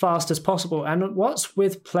be as fast as possible. And what's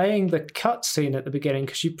with playing the cutscene at the beginning?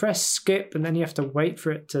 Because you press skip and then you have to wait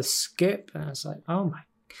for it to skip. And I was like, oh my.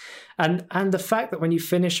 And the fact that when you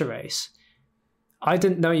finish a race, I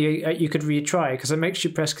didn't know you could retry, because it makes you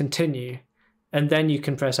press continue and then you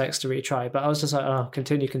can press X to retry. But I was just like, oh,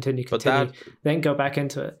 continue, then go back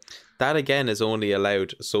into it. That again is only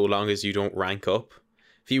allowed so long as you don't rank up.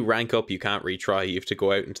 If you rank up, you can't retry. You have to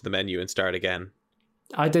go out into the menu and start again.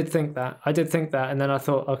 I did think that. And then I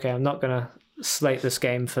thought, okay, I'm not going to slate this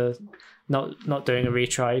game for not doing a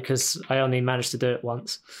retry, because I only managed to do it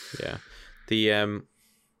once. Yeah.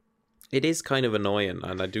 It is kind of annoying,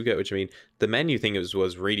 and I do get what you mean. The menu thing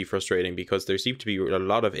was really frustrating, because there seemed to be a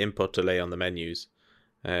lot of input delay on the menus.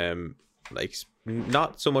 Like,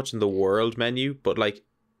 not so much in the world menu, but like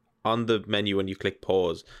on the menu when you click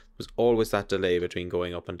pause, was always that delay between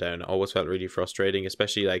going up and down. It always felt really frustrating,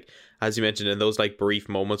 especially like, as you mentioned, in those like brief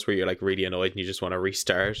moments where you're like really annoyed and you just want to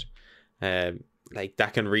restart. Like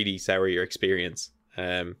that can really sour your experience.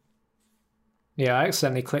 Yeah, I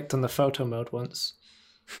accidentally clicked on the photo mode once.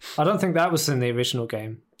 I don't think that was in the original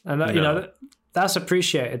game, and that, that's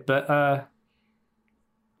appreciated. But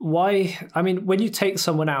why? I mean, when you take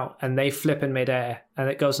someone out and they flip in midair and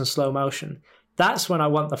it goes in slow motion, that's when I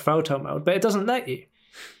want the photo mode. But it doesn't let you.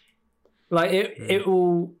 Like it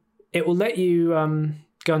will let you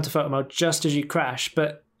go into photo mode just as you crash,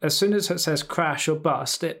 but as soon as it says crash or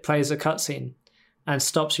bust, it plays a cutscene and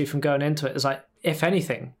stops you from going into it. It's like, if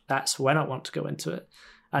anything, that's when I want to go into it.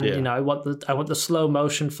 And I want the slow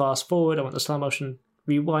motion fast forward. I want the slow motion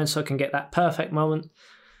rewind so I can get that perfect moment.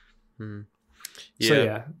 Yeah, so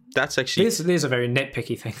yeah, that's actually these are very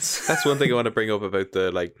nitpicky things. That's one thing I want to bring up about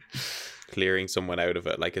the like clearing someone out of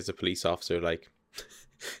it. Like, as a police officer, like,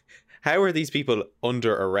 how are these people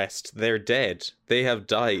under arrest? They're dead. They have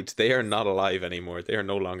died. They are not alive anymore. They are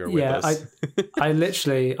no longer with us. I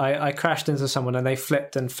literally crashed into someone and they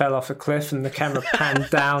flipped and fell off a cliff, and the camera panned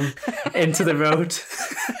down into the road.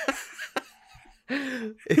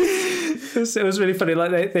 It was really funny.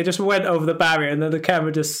 Like they just went over the barrier and then the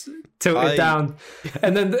camera just tilted down,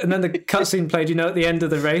 and then the cutscene played. At the end of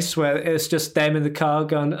the race where it's just them in the car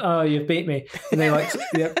going, "Oh, you've beat me," and they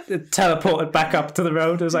teleported back up to the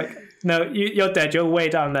road. It was like, no, you're dead. You're way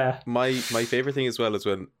down there. My favorite thing as well is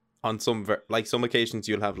when on some occasions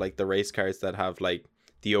you'll have like the race cars that have like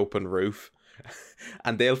the open roof,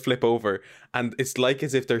 and they'll flip over, and it's like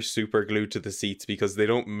as if they're super glued to the seats because they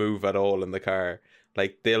don't move at all in the car.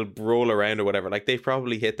 Like, they'll roll around or whatever. Like, they've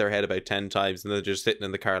probably hit their head about 10 times, and they're just sitting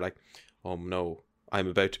in the car like, oh no, I'm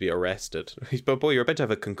about to be arrested. But boy, you're about to have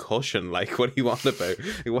a concussion. Like, what do you want about?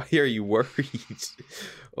 Why are you worried?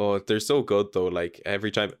 Oh, they're so good though. Like,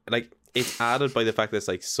 every time, like, it's added by the fact that it's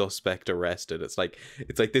like suspect arrested. It's like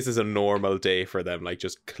this is a normal day for them. Like,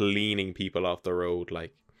 just cleaning people off the road.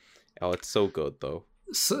 Like, oh, it's so good though.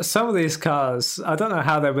 Some of these cars, I don't know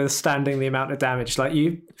how they're withstanding the amount of damage. Like,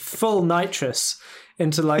 you full nitrous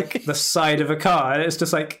into like the side of a car, and it's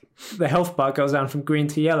just like the health bar goes down from green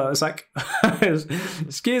to yellow. It's like,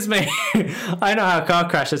 excuse me, I know how car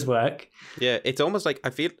crashes work. Yeah, it's almost like, I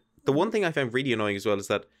feel the one thing I found really annoying as well is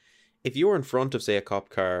that if you're in front of, say, a cop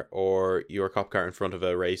car, or your cop car in front of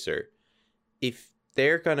a racer, if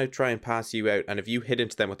they're gonna try and pass you out, and if you hit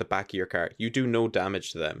into them with the back of your car, you do no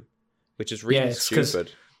damage to them. Which is really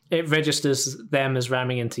stupid. It registers them as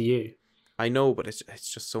ramming into you. I know, but it's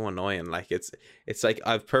just so annoying. Like, it's like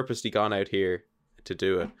I've purposely gone out here to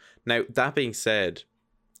do it. Now, that being said,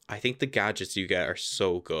 I think the gadgets you get are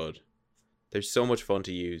so good. They're so much fun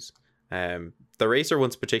to use. The racer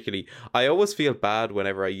ones particularly, I always feel bad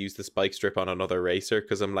whenever I use the spike strip on another racer,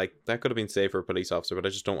 because I'm like, that could have been safe for a police officer, but I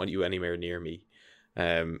just don't want you anywhere near me.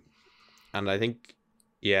 And I think,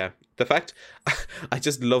 yeah, the fact, I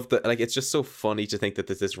just love that, like, it's just so funny to think that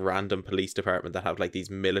there's this random police department that have like these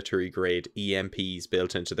military grade EMPs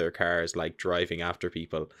built into their cars, like driving after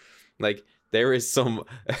people. Like, there is some,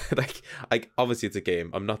 like obviously it's a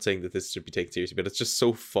game. I'm not saying that this should be taken seriously, but it's just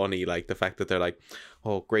so funny, like the fact that they're like,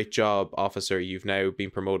 oh, great job, officer, you've now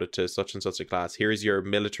been promoted to such and such a class. Here's your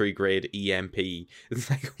military grade EMP. It's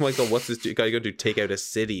like, oh my god, what's this guy going to do? Take out a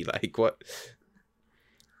city? Like, what?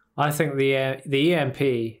 I think the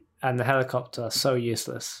EMP and the helicopter are so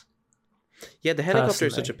useless. Yeah, the helicopter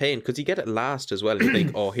is such a pain because you get it last as well, and you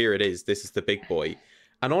think, oh, here it is. This is the big boy.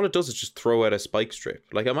 And all it does is just throw out a spike strip.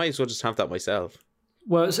 Like, I might as well just have that myself.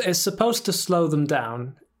 Well, it's supposed to slow them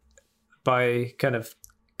down by kind of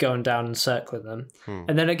going down and circling them.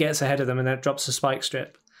 And then it gets ahead of them and then it drops a spike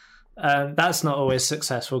strip. That's not always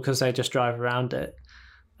successful because they just drive around it.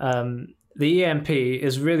 The EMP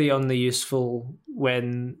is really only useful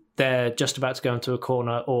when they're just about to go into a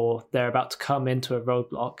corner or they're about to come into a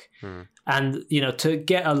roadblock. And, you know, to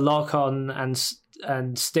get a lock on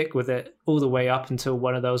and stick with it all the way up until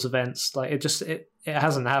one of those events, like it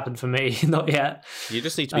hasn't happened for me, not yet. You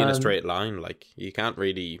just need to be in a straight line. Like, you can't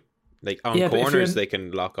really, like, on corners they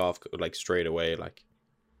can lock off like straight away. Like,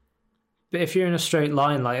 but if you're in a straight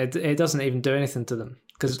line, like it doesn't even do anything to them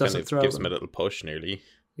because it doesn't throw gives them. them a little push nearly.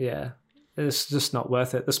 Yeah, it's just not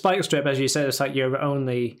worth it. The spike strip, as you said, it's like your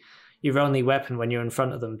only weapon when you're in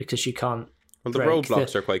front of them because you can't. Well, the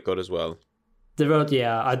roadblocks are quite good as well. The road,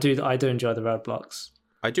 yeah, I do enjoy the roadblocks.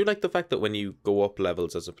 I do like the fact that when you go up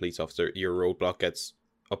levels as a police officer, your roadblock gets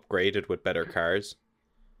upgraded with better cars.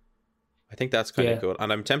 I think that's kind of good.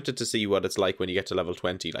 And I'm tempted to see what it's like when you get to level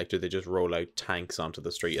 20. Like, do they just roll out tanks onto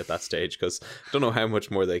the street at that stage? Because I don't know how much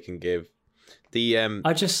more they can give.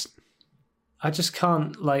 I just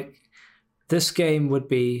can't, like, this game would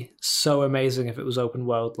be so amazing if it was open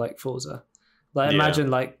world like Forza. Like, imagine,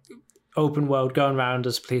 like, open world going around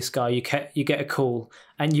as a police guy, you get a call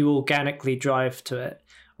and you organically drive to it,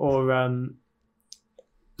 or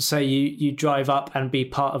say you drive up and be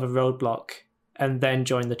part of a roadblock and then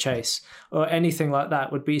join the chase, or anything like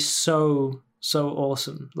that would be so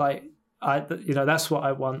awesome. Like, that's what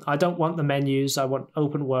I want. I don't want the menus. I want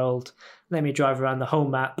open world. Let me drive around the whole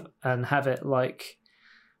map and have it like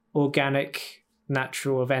organic,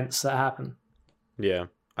 natural events that happen. Yeah,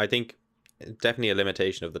 I think definitely a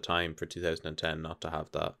limitation of the time for 2010 not to have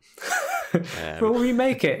that. Well,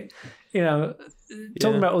 remake it. You know,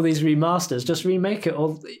 talking about all these remasters, just remake it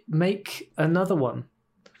or make another one.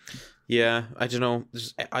 Yeah, I don't know.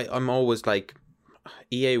 I'm always like,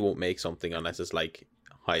 EA won't make something unless it's like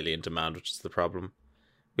highly in demand, which is the problem.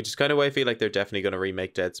 Which is kind of why I feel like they're definitely going to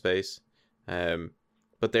remake Dead Space.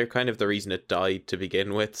 But they're kind of the reason it died to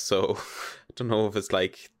begin with. So I don't know if it's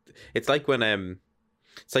like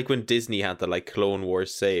when Disney had the like Clone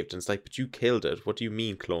Wars saved, and it's like, but you killed it. What do you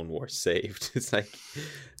mean Clone Wars saved? It's like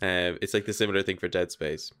the similar thing for Dead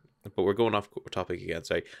Space. But we're going off topic again.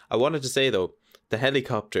 Sorry. I wanted to say though, the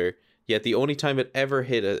helicopter. Yet the only time it ever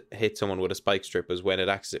hit someone with a spike strip was when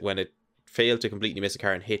it failed to completely miss a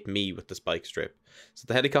car and hit me with the spike strip. So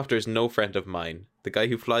the helicopter is no friend of mine. The guy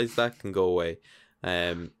who flies that can go away.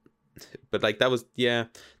 But like that was the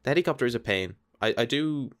helicopter is a pain. I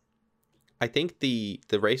think the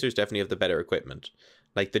racers definitely have the better equipment.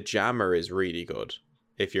 Like the jammer is really good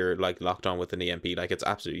if you're like locked on with an EMP. Like it's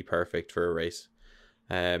absolutely perfect for a race.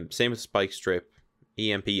 Same with spike strip.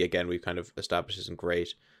 EMP again we've kind of established isn't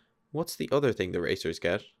great. What's the other thing the racers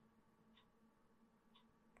get?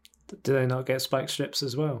 Do they not get spike strips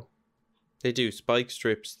as well? They do. Spike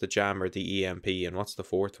strips, the jammer, the EMP, and what's the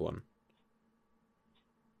fourth one?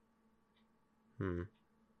 It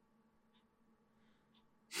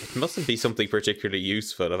mustn't be something particularly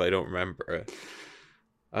useful if I don't remember.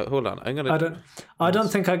 Hold on, I don't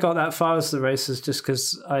think I got that far as the racers just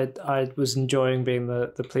because I was enjoying being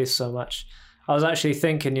the police so much. I was actually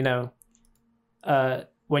thinking, you know,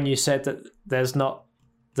 when you said that there's not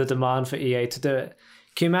the demand for EA to do it.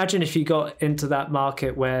 Can you imagine if you got into that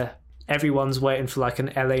market where everyone's waiting for like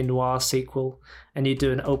an LA Noire sequel and you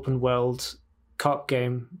do an open world cop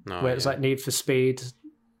game where it's like Need for Speed?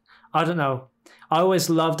 I don't know. I always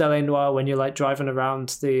loved LA Noire when you're like driving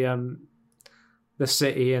around the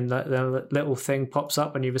city and the little thing pops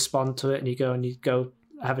up and you respond to it and you go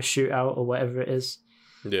have a shootout or whatever it is.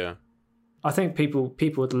 Yeah. I think people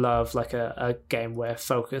would love like a game where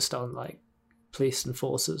focused on like police and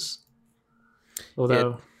forces.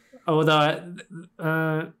 Although,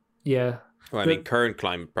 yeah. Well, I mean, current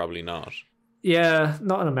climate probably not. Yeah,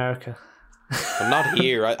 not in America. I'm not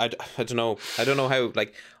here. I don't know. I don't know how.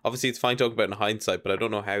 Like, obviously, it's fine talking about in hindsight, but I don't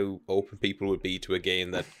know how open people would be to a game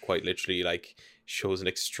that quite literally like shows an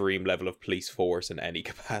extreme level of police force in any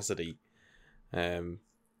capacity.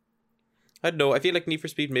 I don't know. I feel like Need for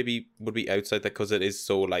Speed maybe would be outside that because it is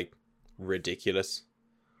so like ridiculous.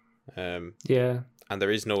 Yeah. And there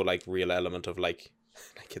is no like real element of like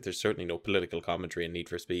there's certainly no political commentary in Need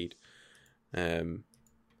for Speed. But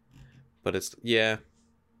it's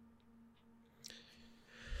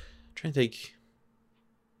trying to think.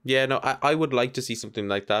 Yeah, no, I would like to see something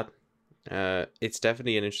like that. It's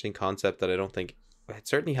definitely an interesting concept that I don't think it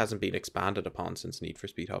certainly hasn't been expanded upon since Need for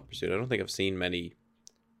Speed Hot Pursuit. I don't think I've seen many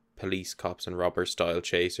police, cops, and robber style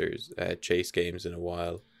chase games in a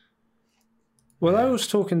while. Well, I was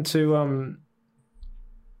talking to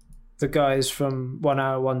the guys from 1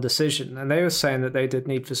 Hour 1 Decision, and they were saying that they did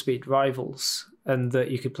Need for Speed Rivals and that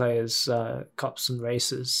you could play as cops and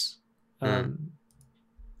racers in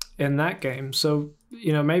that game. So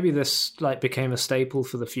maybe this like became a staple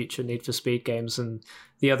for the future Need for Speed games, and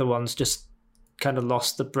the other ones just kind of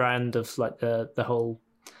lost the brand of like the whole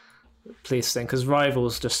police thing, because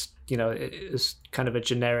Rivals just it is kind of a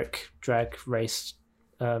generic drag race,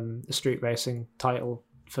 street racing title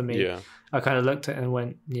for me. Yeah. I kind of looked at it and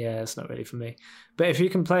went, yeah, it's not really for me. But if you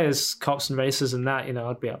can play as cops and racers in that,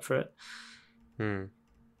 I'd be up for it. I'm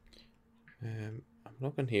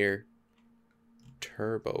looking here.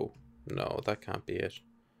 Turbo. No, that can't be it.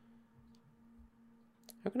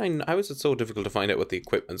 How is it so difficult to find out what the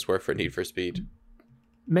equipments were for Need for Speed?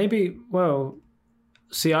 Maybe, well,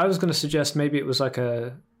 see, I was going to suggest maybe it was like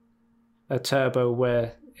a turbo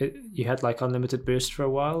where you had like unlimited boost for a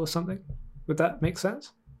while or something. Would that make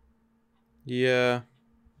sense? Yeah.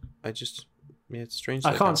 It's strange.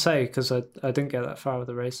 I can't say because I didn't get that far with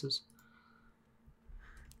the races.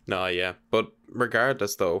 No, yeah. But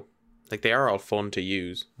regardless, though, like, they are all fun to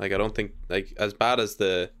use. Like, I don't think, like, as bad as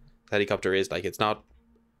the helicopter is, like, it's not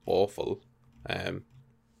awful. It's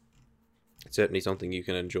certainly something you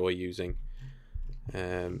can enjoy using.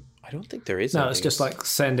 I don't think there is. No, it's just like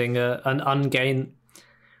sending an ungainly,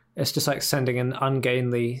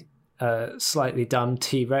 slightly dumb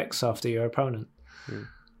T-Rex after your opponent.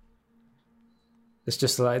 It's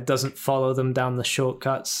just like it doesn't follow them down the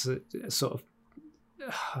shortcuts. It's sort of,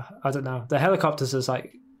 I don't know. The helicopters is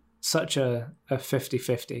like such a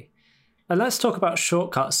 50-50. And let's talk about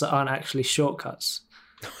shortcuts that aren't actually shortcuts.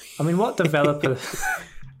 I mean, what developer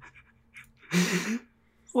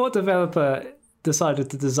decided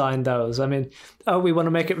to design those? I mean, we want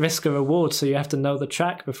to make it risk a reward, so you have to know the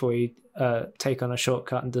track before you take on a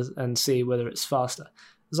shortcut and see whether it's faster.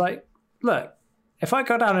 It's like, look, if I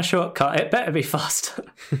go down a shortcut, it better be faster.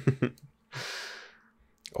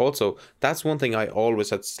 Also, that's one thing I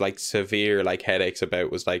always had like severe like headaches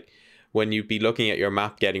about, was like when you'd be looking at your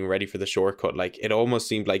map getting ready for the shortcut, like it almost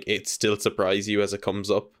seemed like it still surprised you as it comes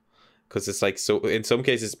up, because it's like, so in some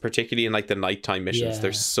cases, particularly in like the nighttime missions,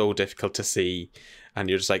 they're so difficult to see, and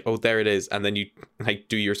you're just like, oh, there it is, and then you like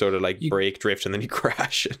do your sort of like brake drift and then you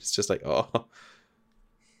crash. It's just like, oh,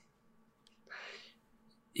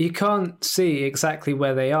 you can't see exactly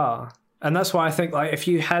where they are. And that's why I think like if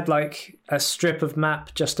you had like a strip of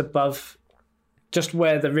map just above, just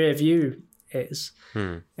where the rear view is,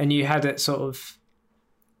 and you had it sort of,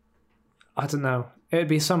 I don't know, it'd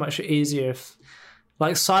be so much easier if,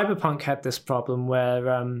 like Cyberpunk had this problem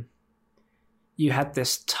where you had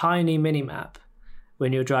this tiny mini map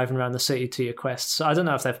when you were driving around the city to your quests. So I don't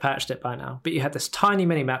know if they've patched it by now, but you had this tiny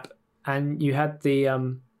mini map, and you had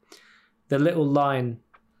the little line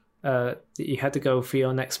that you had to go for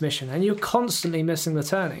your next mission, and you're constantly missing the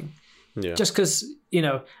turning. Yeah. Just because,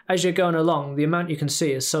 as you're going along, the amount you can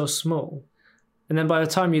see is so small. And then by the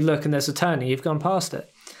time you look and there's a turning, you've gone past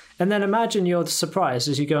it. And then imagine you're surprised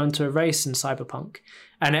as you go into a race in Cyberpunk,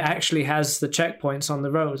 and it actually has the checkpoints on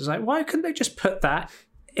the road. It's like, why couldn't they just put that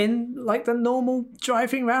in like the normal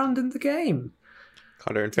driving round in the game?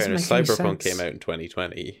 Connor, in fairness, Cyberpunk came out in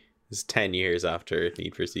 2020. It's 10 years after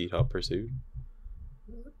Need for Speed Hot Pursuit.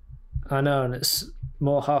 I know, and it's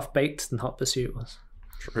more half-baked than Hot Pursuit was.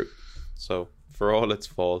 True. So, for all its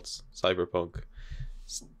faults, Cyberpunk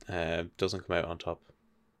doesn't come out on top.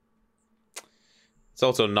 It's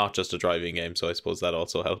also not just a driving game, so I suppose that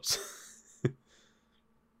also helps.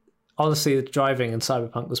 Honestly, the driving in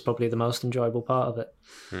Cyberpunk was probably the most enjoyable part of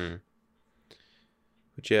it.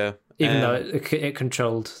 But yeah. Even though it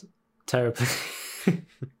controlled terribly.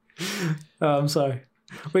 Oh, I'm sorry.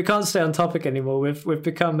 We can't stay on topic anymore. We've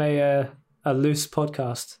become a loose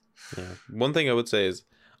podcast. Yeah. One thing I would say is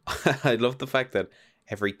I love the fact that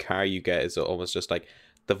every car you get is almost just like,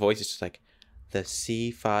 the voice is just like, the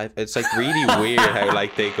C5. It's like really weird how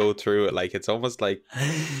like they go through it. Like it's almost like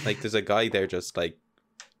there's a guy there just like,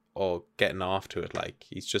 getting off to it. Like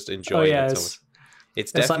he's just enjoying it so much.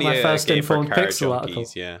 It's definitely like my first a game for car Pixel junkies. article.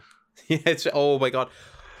 Yeah. It's, oh my god.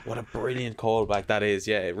 What a brilliant callback that is.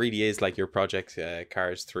 Yeah, it really is like your Project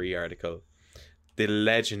Cars 3 article. The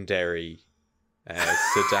legendary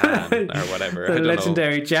sedan or whatever. The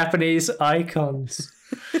legendary Japanese icons.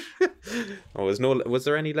 Was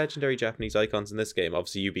there any legendary Japanese icons in this game?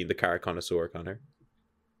 Obviously, you being the car connoisseur, Connor.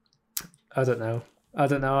 I don't know.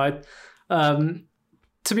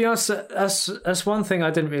 To be honest, that's one thing I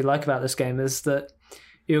didn't really like about this game, is that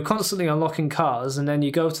you're constantly unlocking cars, and then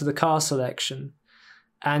you go to the car selection,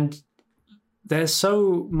 and they're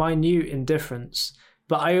so minute in difference.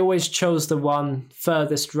 But I always chose the one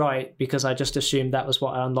furthest right because I just assumed that was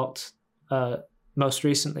what I unlocked most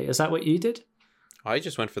recently. Is that what you did? I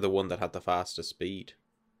just went for the one that had the fastest speed.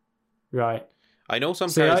 Right. I know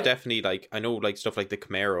some cars definitely, like, I know like stuff like the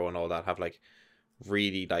Camaro and all that have like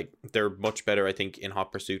really like they're much better, I think, in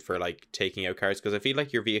Hot Pursuit for like taking out cars, because I feel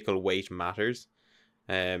like your vehicle weight matters,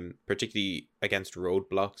 particularly against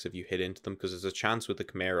roadblocks if you hit into them, because there's a chance with the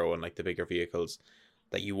Camaro and like the bigger vehicles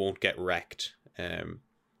that you won't get wrecked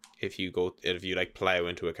if you like plow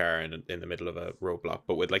into a car in the middle of a roadblock.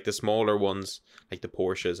 But with like the smaller ones, like the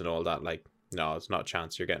Porsches and all that, like no, it's not a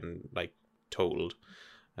chance you're getting like totaled.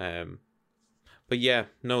 But yeah,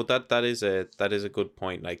 no, that is a good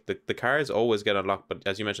point. Like the cars always get unlocked, but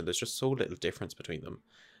as you mentioned, there's just so little difference between them.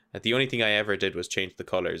 The only thing I ever did was change the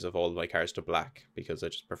colors of all of my cars to black because I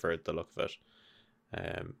just preferred the look of it.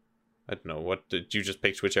 I don't know, what did you just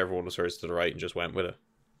pick? Whichever one was first to the right and just went with it?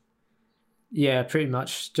 Yeah, pretty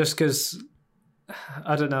much. Just because,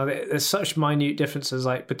 I don't know, there's such minute differences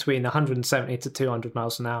like between 170 to 200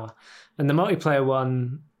 miles an hour. And the multiplayer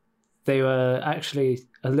one, they were actually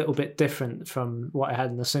a little bit different from what I had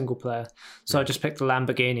in the single player. So I just picked the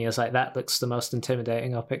Lamborghini. I was like, that looks the most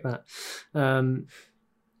intimidating. I'll pick that.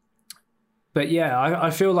 But yeah, I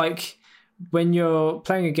feel like when you're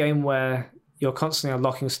playing a game where you're constantly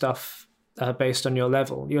unlocking stuff based on your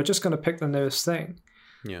level, you're just going to pick the newest thing.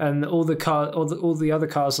 Yeah. And all the other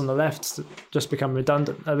cars on the left just become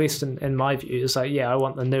redundant. At least in my view, it's like, yeah, I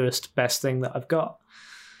want the newest, best thing that I've got.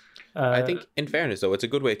 I think, in fairness, though, it's a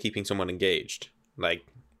good way of keeping someone engaged. Like,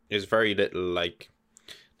 there's very little like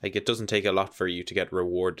it doesn't take a lot for you to get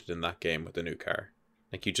rewarded in that game with a new car.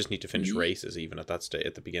 Like, you just need to finish races even at that stage,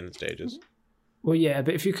 at the beginning stages. Well, yeah,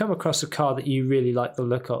 but if you come across a car that you really like the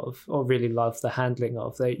look of or really love the handling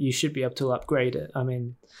of, you should be able to upgrade it. I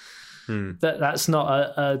mean, that's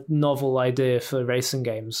not a novel idea for racing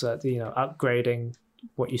games. That upgrading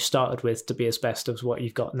what you started with to be as best as what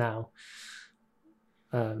you've got now.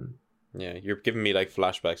 Yeah, you're giving me like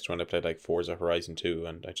flashbacks to when I played like Forza Horizon 2,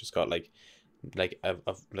 and I just got like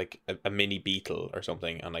a mini Beetle or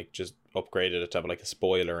something, and like just upgraded it to have like a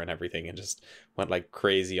spoiler and everything, and just went like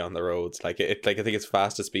crazy on the roads. Like I think its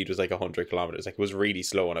fastest speed was like 100 kilometers. Like, it was really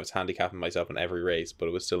slow, and I was handicapping myself in every race, but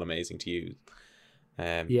it was still amazing to use.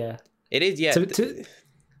 Yeah, it is. Yeah,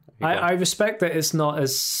 I respect that it's not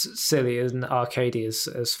as silly and arcadey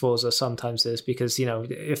as Forza sometimes is, because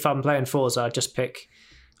if I'm playing Forza, I just pick.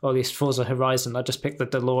 Or at least Forza Horizon, I just pick the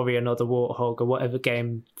DeLorean or the Warthog or whatever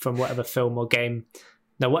game from whatever film or game,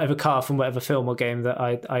 whatever car from whatever film or game that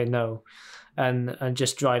I know, and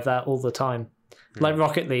just drive that all the time. Like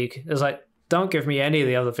Rocket League, it's like, don't give me any of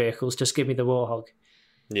the other vehicles, just give me the Warthog.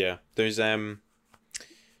 Yeah, there's Yeah,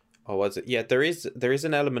 there is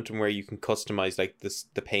an element in where you can customize like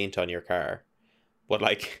the paint on your car, but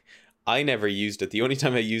like, I never used it. The only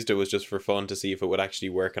time I used it was just for fun to see if it would actually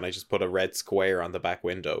work, and I just put a red square on the back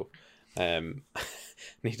window. Needless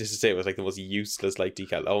to say, it was like the most useless like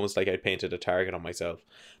decal, almost like I'd painted a target on myself.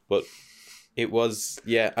 But it was,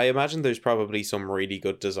 yeah, I imagine there's probably some really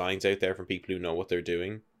good designs out there from people who know what they're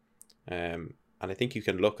doing. And I think you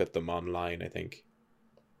can look at them online, I think.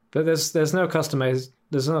 But there's no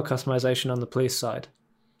customization on the police side.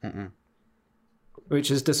 Which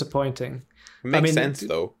is disappointing. It makes sense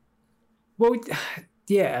though. Well,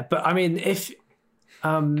 yeah, but I mean, if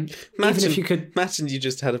even if you could imagine you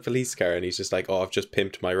just had a police car and he's just like, "Oh, I've just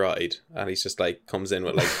pimped my ride," and he's just like comes in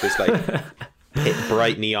with like this like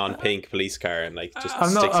bright neon pink police car and like just.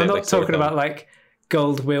 I'm not talking about like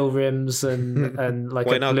gold wheel rims and like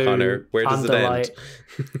why a not, blue Connor? Where does underlight. it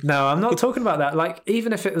end? No, I'm not talking about that. Like,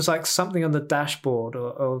 even if it was like something on the dashboard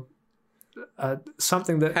or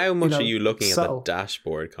something that. How much are you looking subtle. at the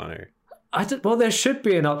dashboard, Connor? Well, there should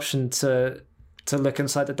be an option to look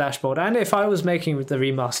inside the dashboard, and if I was making the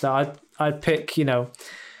remaster, I'd pick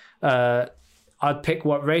I'd pick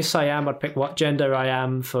what race I am, I'd pick what gender I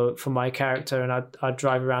am for my character, and I'd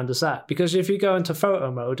drive around as that. Because if you go into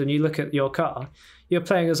photo mode and you look at your car, you're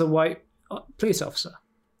playing as a white police officer,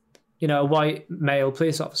 a white male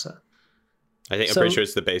police officer. I'm pretty sure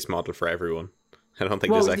it's the base model for everyone. I don't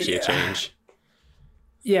think there's actually a change.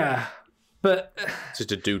 Yeah. But it's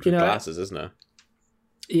just a dude with glasses, isn't it?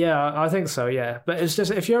 Yeah, I think so, yeah. But it's just,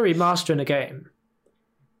 if you're remastering a game,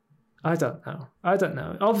 I don't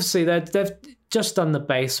know. Obviously, they've just done the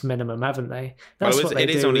base minimum, haven't they? It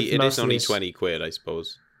is only 20 quid, I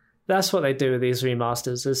suppose. That's what they do with these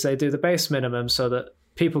remasters, is they do the base minimum so that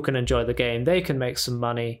people can enjoy the game, they can make some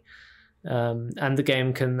money, and the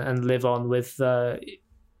game can live on with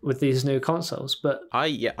these new consoles. But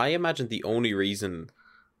I imagine the only reason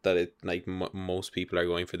that it like most people are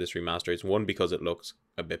going for this remaster is, one, because it looks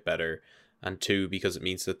a bit better, and two, because it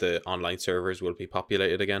means that the online servers will be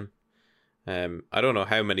populated again. I don't know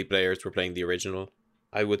how many players were playing the original.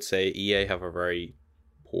 I would say EA have a very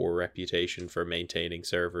poor reputation for maintaining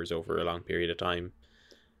servers over a long period of time.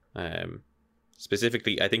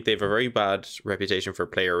 specifically, I think they have a very bad reputation for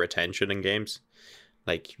player retention in games.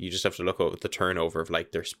 Like, you just have to look at the turnover of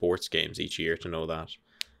like their sports games each year to know that.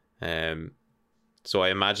 So I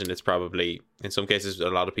imagine it's probably, in some cases, a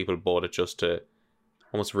lot of people bought it just to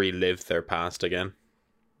almost relive their past again.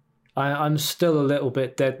 I'm still a little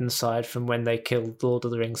bit dead inside from when they killed Lord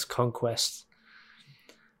of the Rings Conquest.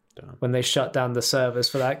 Damn. When they shut down the servers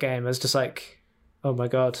for that game, it's just like, oh my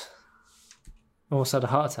god, almost had a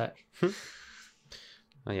heart attack.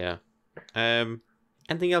 Oh yeah.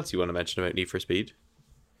 Anything else you want to mention about Need for Speed?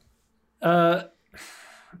 I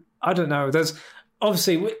don't know. There's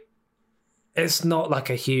obviously, it's not like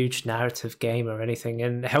a huge narrative game or anything,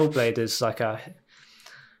 and Hellblade is like a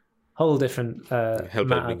whole different Hellblade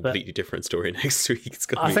matter, a completely different story next week.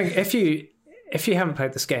 I think if you haven't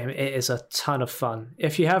played this game, it is a ton of fun.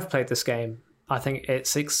 If you have played this game, I think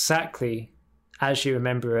it's exactly as you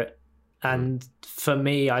remember it. And for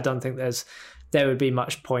me, I don't think there would be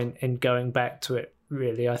much point in going back to it,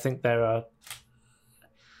 really. I think there are...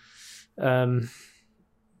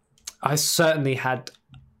 I certainly had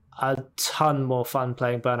a ton more fun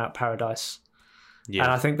playing Burnout Paradise. Yeah.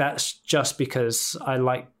 And I think that's just because I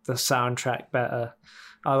like the soundtrack better.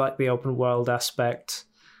 I like the open world aspect.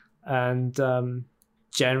 And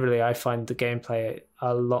generally, I find the gameplay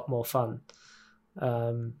a lot more fun.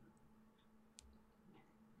 I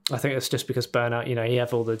think it's just because Burnout, you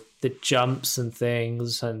have all the jumps and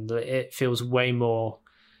things, and it feels way more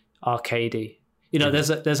arcadey.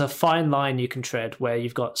 There's a fine line you can tread where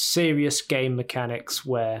you've got serious game mechanics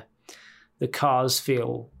where the cars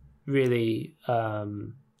feel really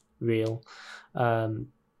real, and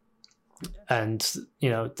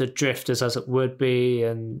the drift is as it would be,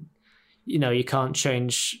 and you can't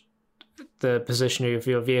change the position of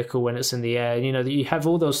your vehicle when it's in the air. You have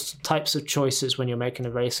all those types of choices when you're making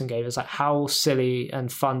a racing game. It's like, how silly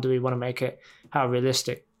and fun do we want to make it? How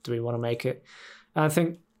realistic do we want to make it? And I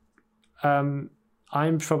think I'm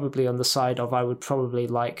probably on the side of, I would probably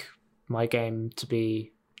like my game to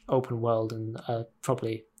be open world and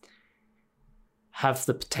probably have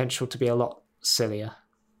the potential to be a lot sillier.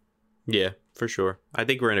 Yeah, for sure. I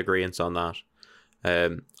think we're in agreement on that.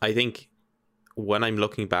 I think when I'm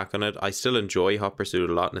looking back on it, I still enjoy Hot Pursuit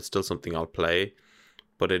a lot, and it's still something I'll play,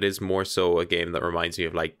 but it is more so a game that reminds me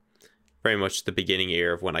of like very much the beginning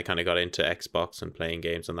year of when I kind of got into Xbox and playing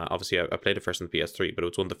games on that. Obviously, I played it first on the PS3, but it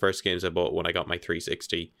was one of the first games I bought when I got my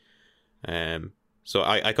 360. So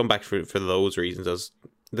I come back for those reasons, as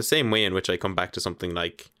the same way in which I come back to something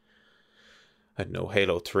like, I don't know,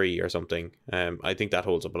 Halo 3 or something. I think that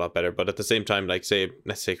holds up a lot better. But at the same time, like,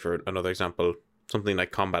 let's take for another example, something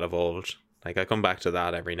like Combat Evolved. Like, I come back to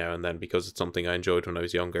that every now and then because it's something I enjoyed when I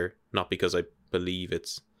was younger, not because I believe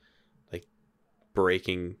it's like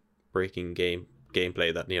breaking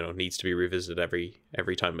gameplay that needs to be revisited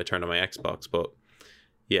every time I turn on my Xbox. But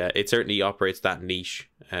yeah, it certainly operates that niche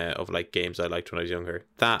of like games I liked when I was younger.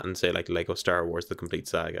 That and say like Lego Star Wars: The Complete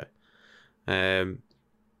Saga. But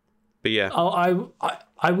yeah,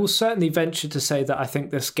 I will certainly venture to say that I think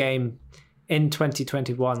this game in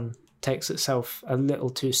 2021 takes itself a little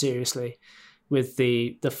too seriously with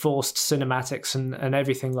the forced cinematics and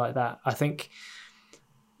everything like that. I think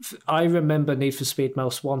I remember Need for Speed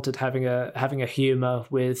Most Wanted having a humor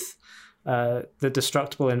with the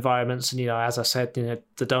destructible environments, and as I said, the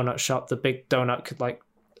donut shop, the big donut could like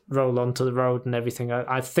roll onto the road and everything.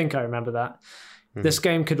 I think I remember that. Mm-hmm. This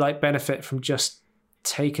game could like benefit from just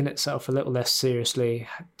taking itself a little less seriously,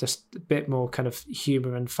 just a bit more kind of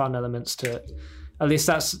humor and fun elements to it. At least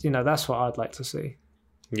that's what I'd like to see.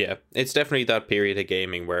 Yeah, it's definitely that period of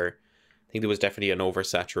gaming where I think there was definitely an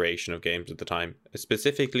oversaturation of games at the time,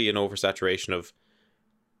 specifically an oversaturation of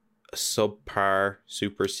subpar,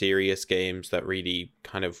 super serious games that really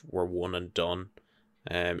kind of were one and done.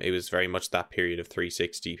 It was very much that period of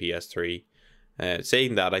 360, PS3.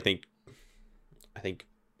 Saying that, I think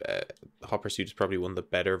Hot Pursuit is probably one of the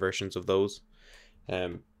better versions of those.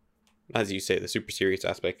 As you say, the super serious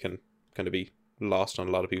aspect can kind of be lost on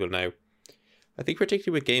a lot of people now. I think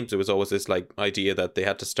particularly with games, there was always this like idea that they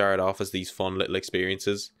had to start off as these fun little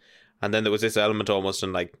experiences, and then there was this element almost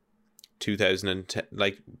in like 2010,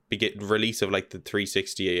 like release of like the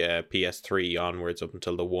 360 PS3 onwards up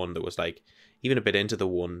until the one that was like even a bit into the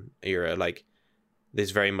one era. Like,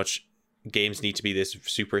 there's very much games need to be this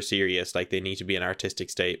super serious, like they need to be an artistic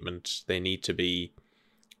statement, they need to be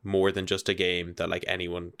more than just a game that like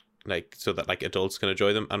anyone, like, so that like adults can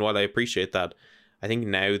enjoy them. And while I appreciate that, I think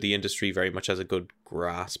now the industry very much has a good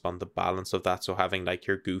grasp on the balance of that. So having like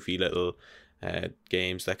your goofy little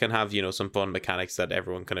games that can have some fun mechanics that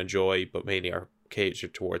everyone can enjoy, but mainly are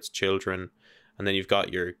catered towards children, And then you've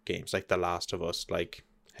got your games like The Last of Us, like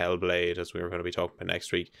Hellblade, as we were going to be talking about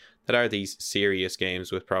next week, that are these serious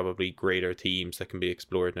games with probably greater themes that can be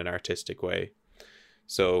explored in an artistic way.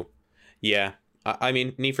 So, yeah, I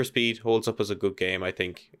mean, Need for Speed holds up as a good game. I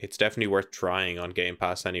think it's definitely worth trying on Game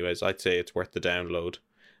Pass. Anyways, I'd say it's worth the download.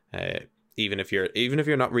 Even if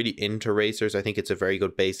you're not really into racers, I think it's a very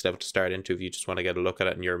good base level to start into if you just want to get a look at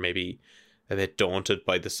it and you're maybe a bit daunted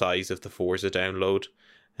by the size of the Forza download.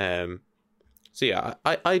 So yeah,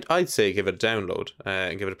 I'd say give it a download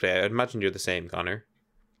and give it a play. I'd imagine you're the same, Connor.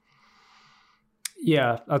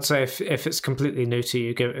 Yeah, I'd say if it's completely new to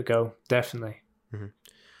you, give it a go. Definitely. Mm-hmm.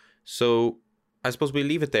 So I suppose we'll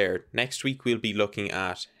leave it there. Next week we'll be looking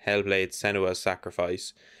at Hellblade: Senua's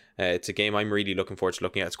Sacrifice. It's a game I'm really looking forward to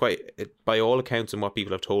looking at. By all accounts and what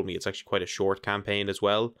people have told me, it's actually quite a short campaign as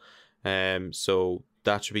well. So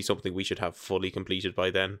that should be something we should have fully completed by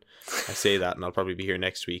then. I say that and I'll probably be here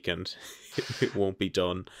next week and it won't be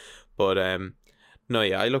done. But no,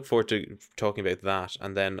 yeah, I look forward to talking about that.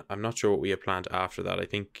 And then I'm not sure what we have planned after that. I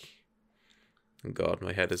think, oh God,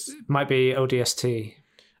 my head is... It might be ODST.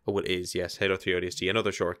 Oh, it is, yes. Halo 3 ODST,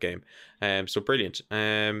 another short game. So brilliant.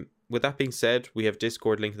 With that being said, we have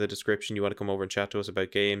Discord link in the description. You want to come over and chat to us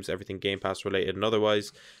about games, everything Game Pass related and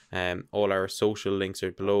otherwise. All our social links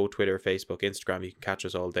are below: Twitter, Facebook, Instagram. You can catch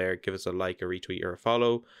us all there. Give us a like, a retweet, or a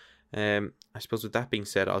follow. I suppose with that being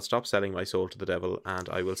said, I'll stop selling my soul to the devil and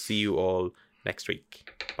I will see you all next week.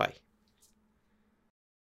 Bye.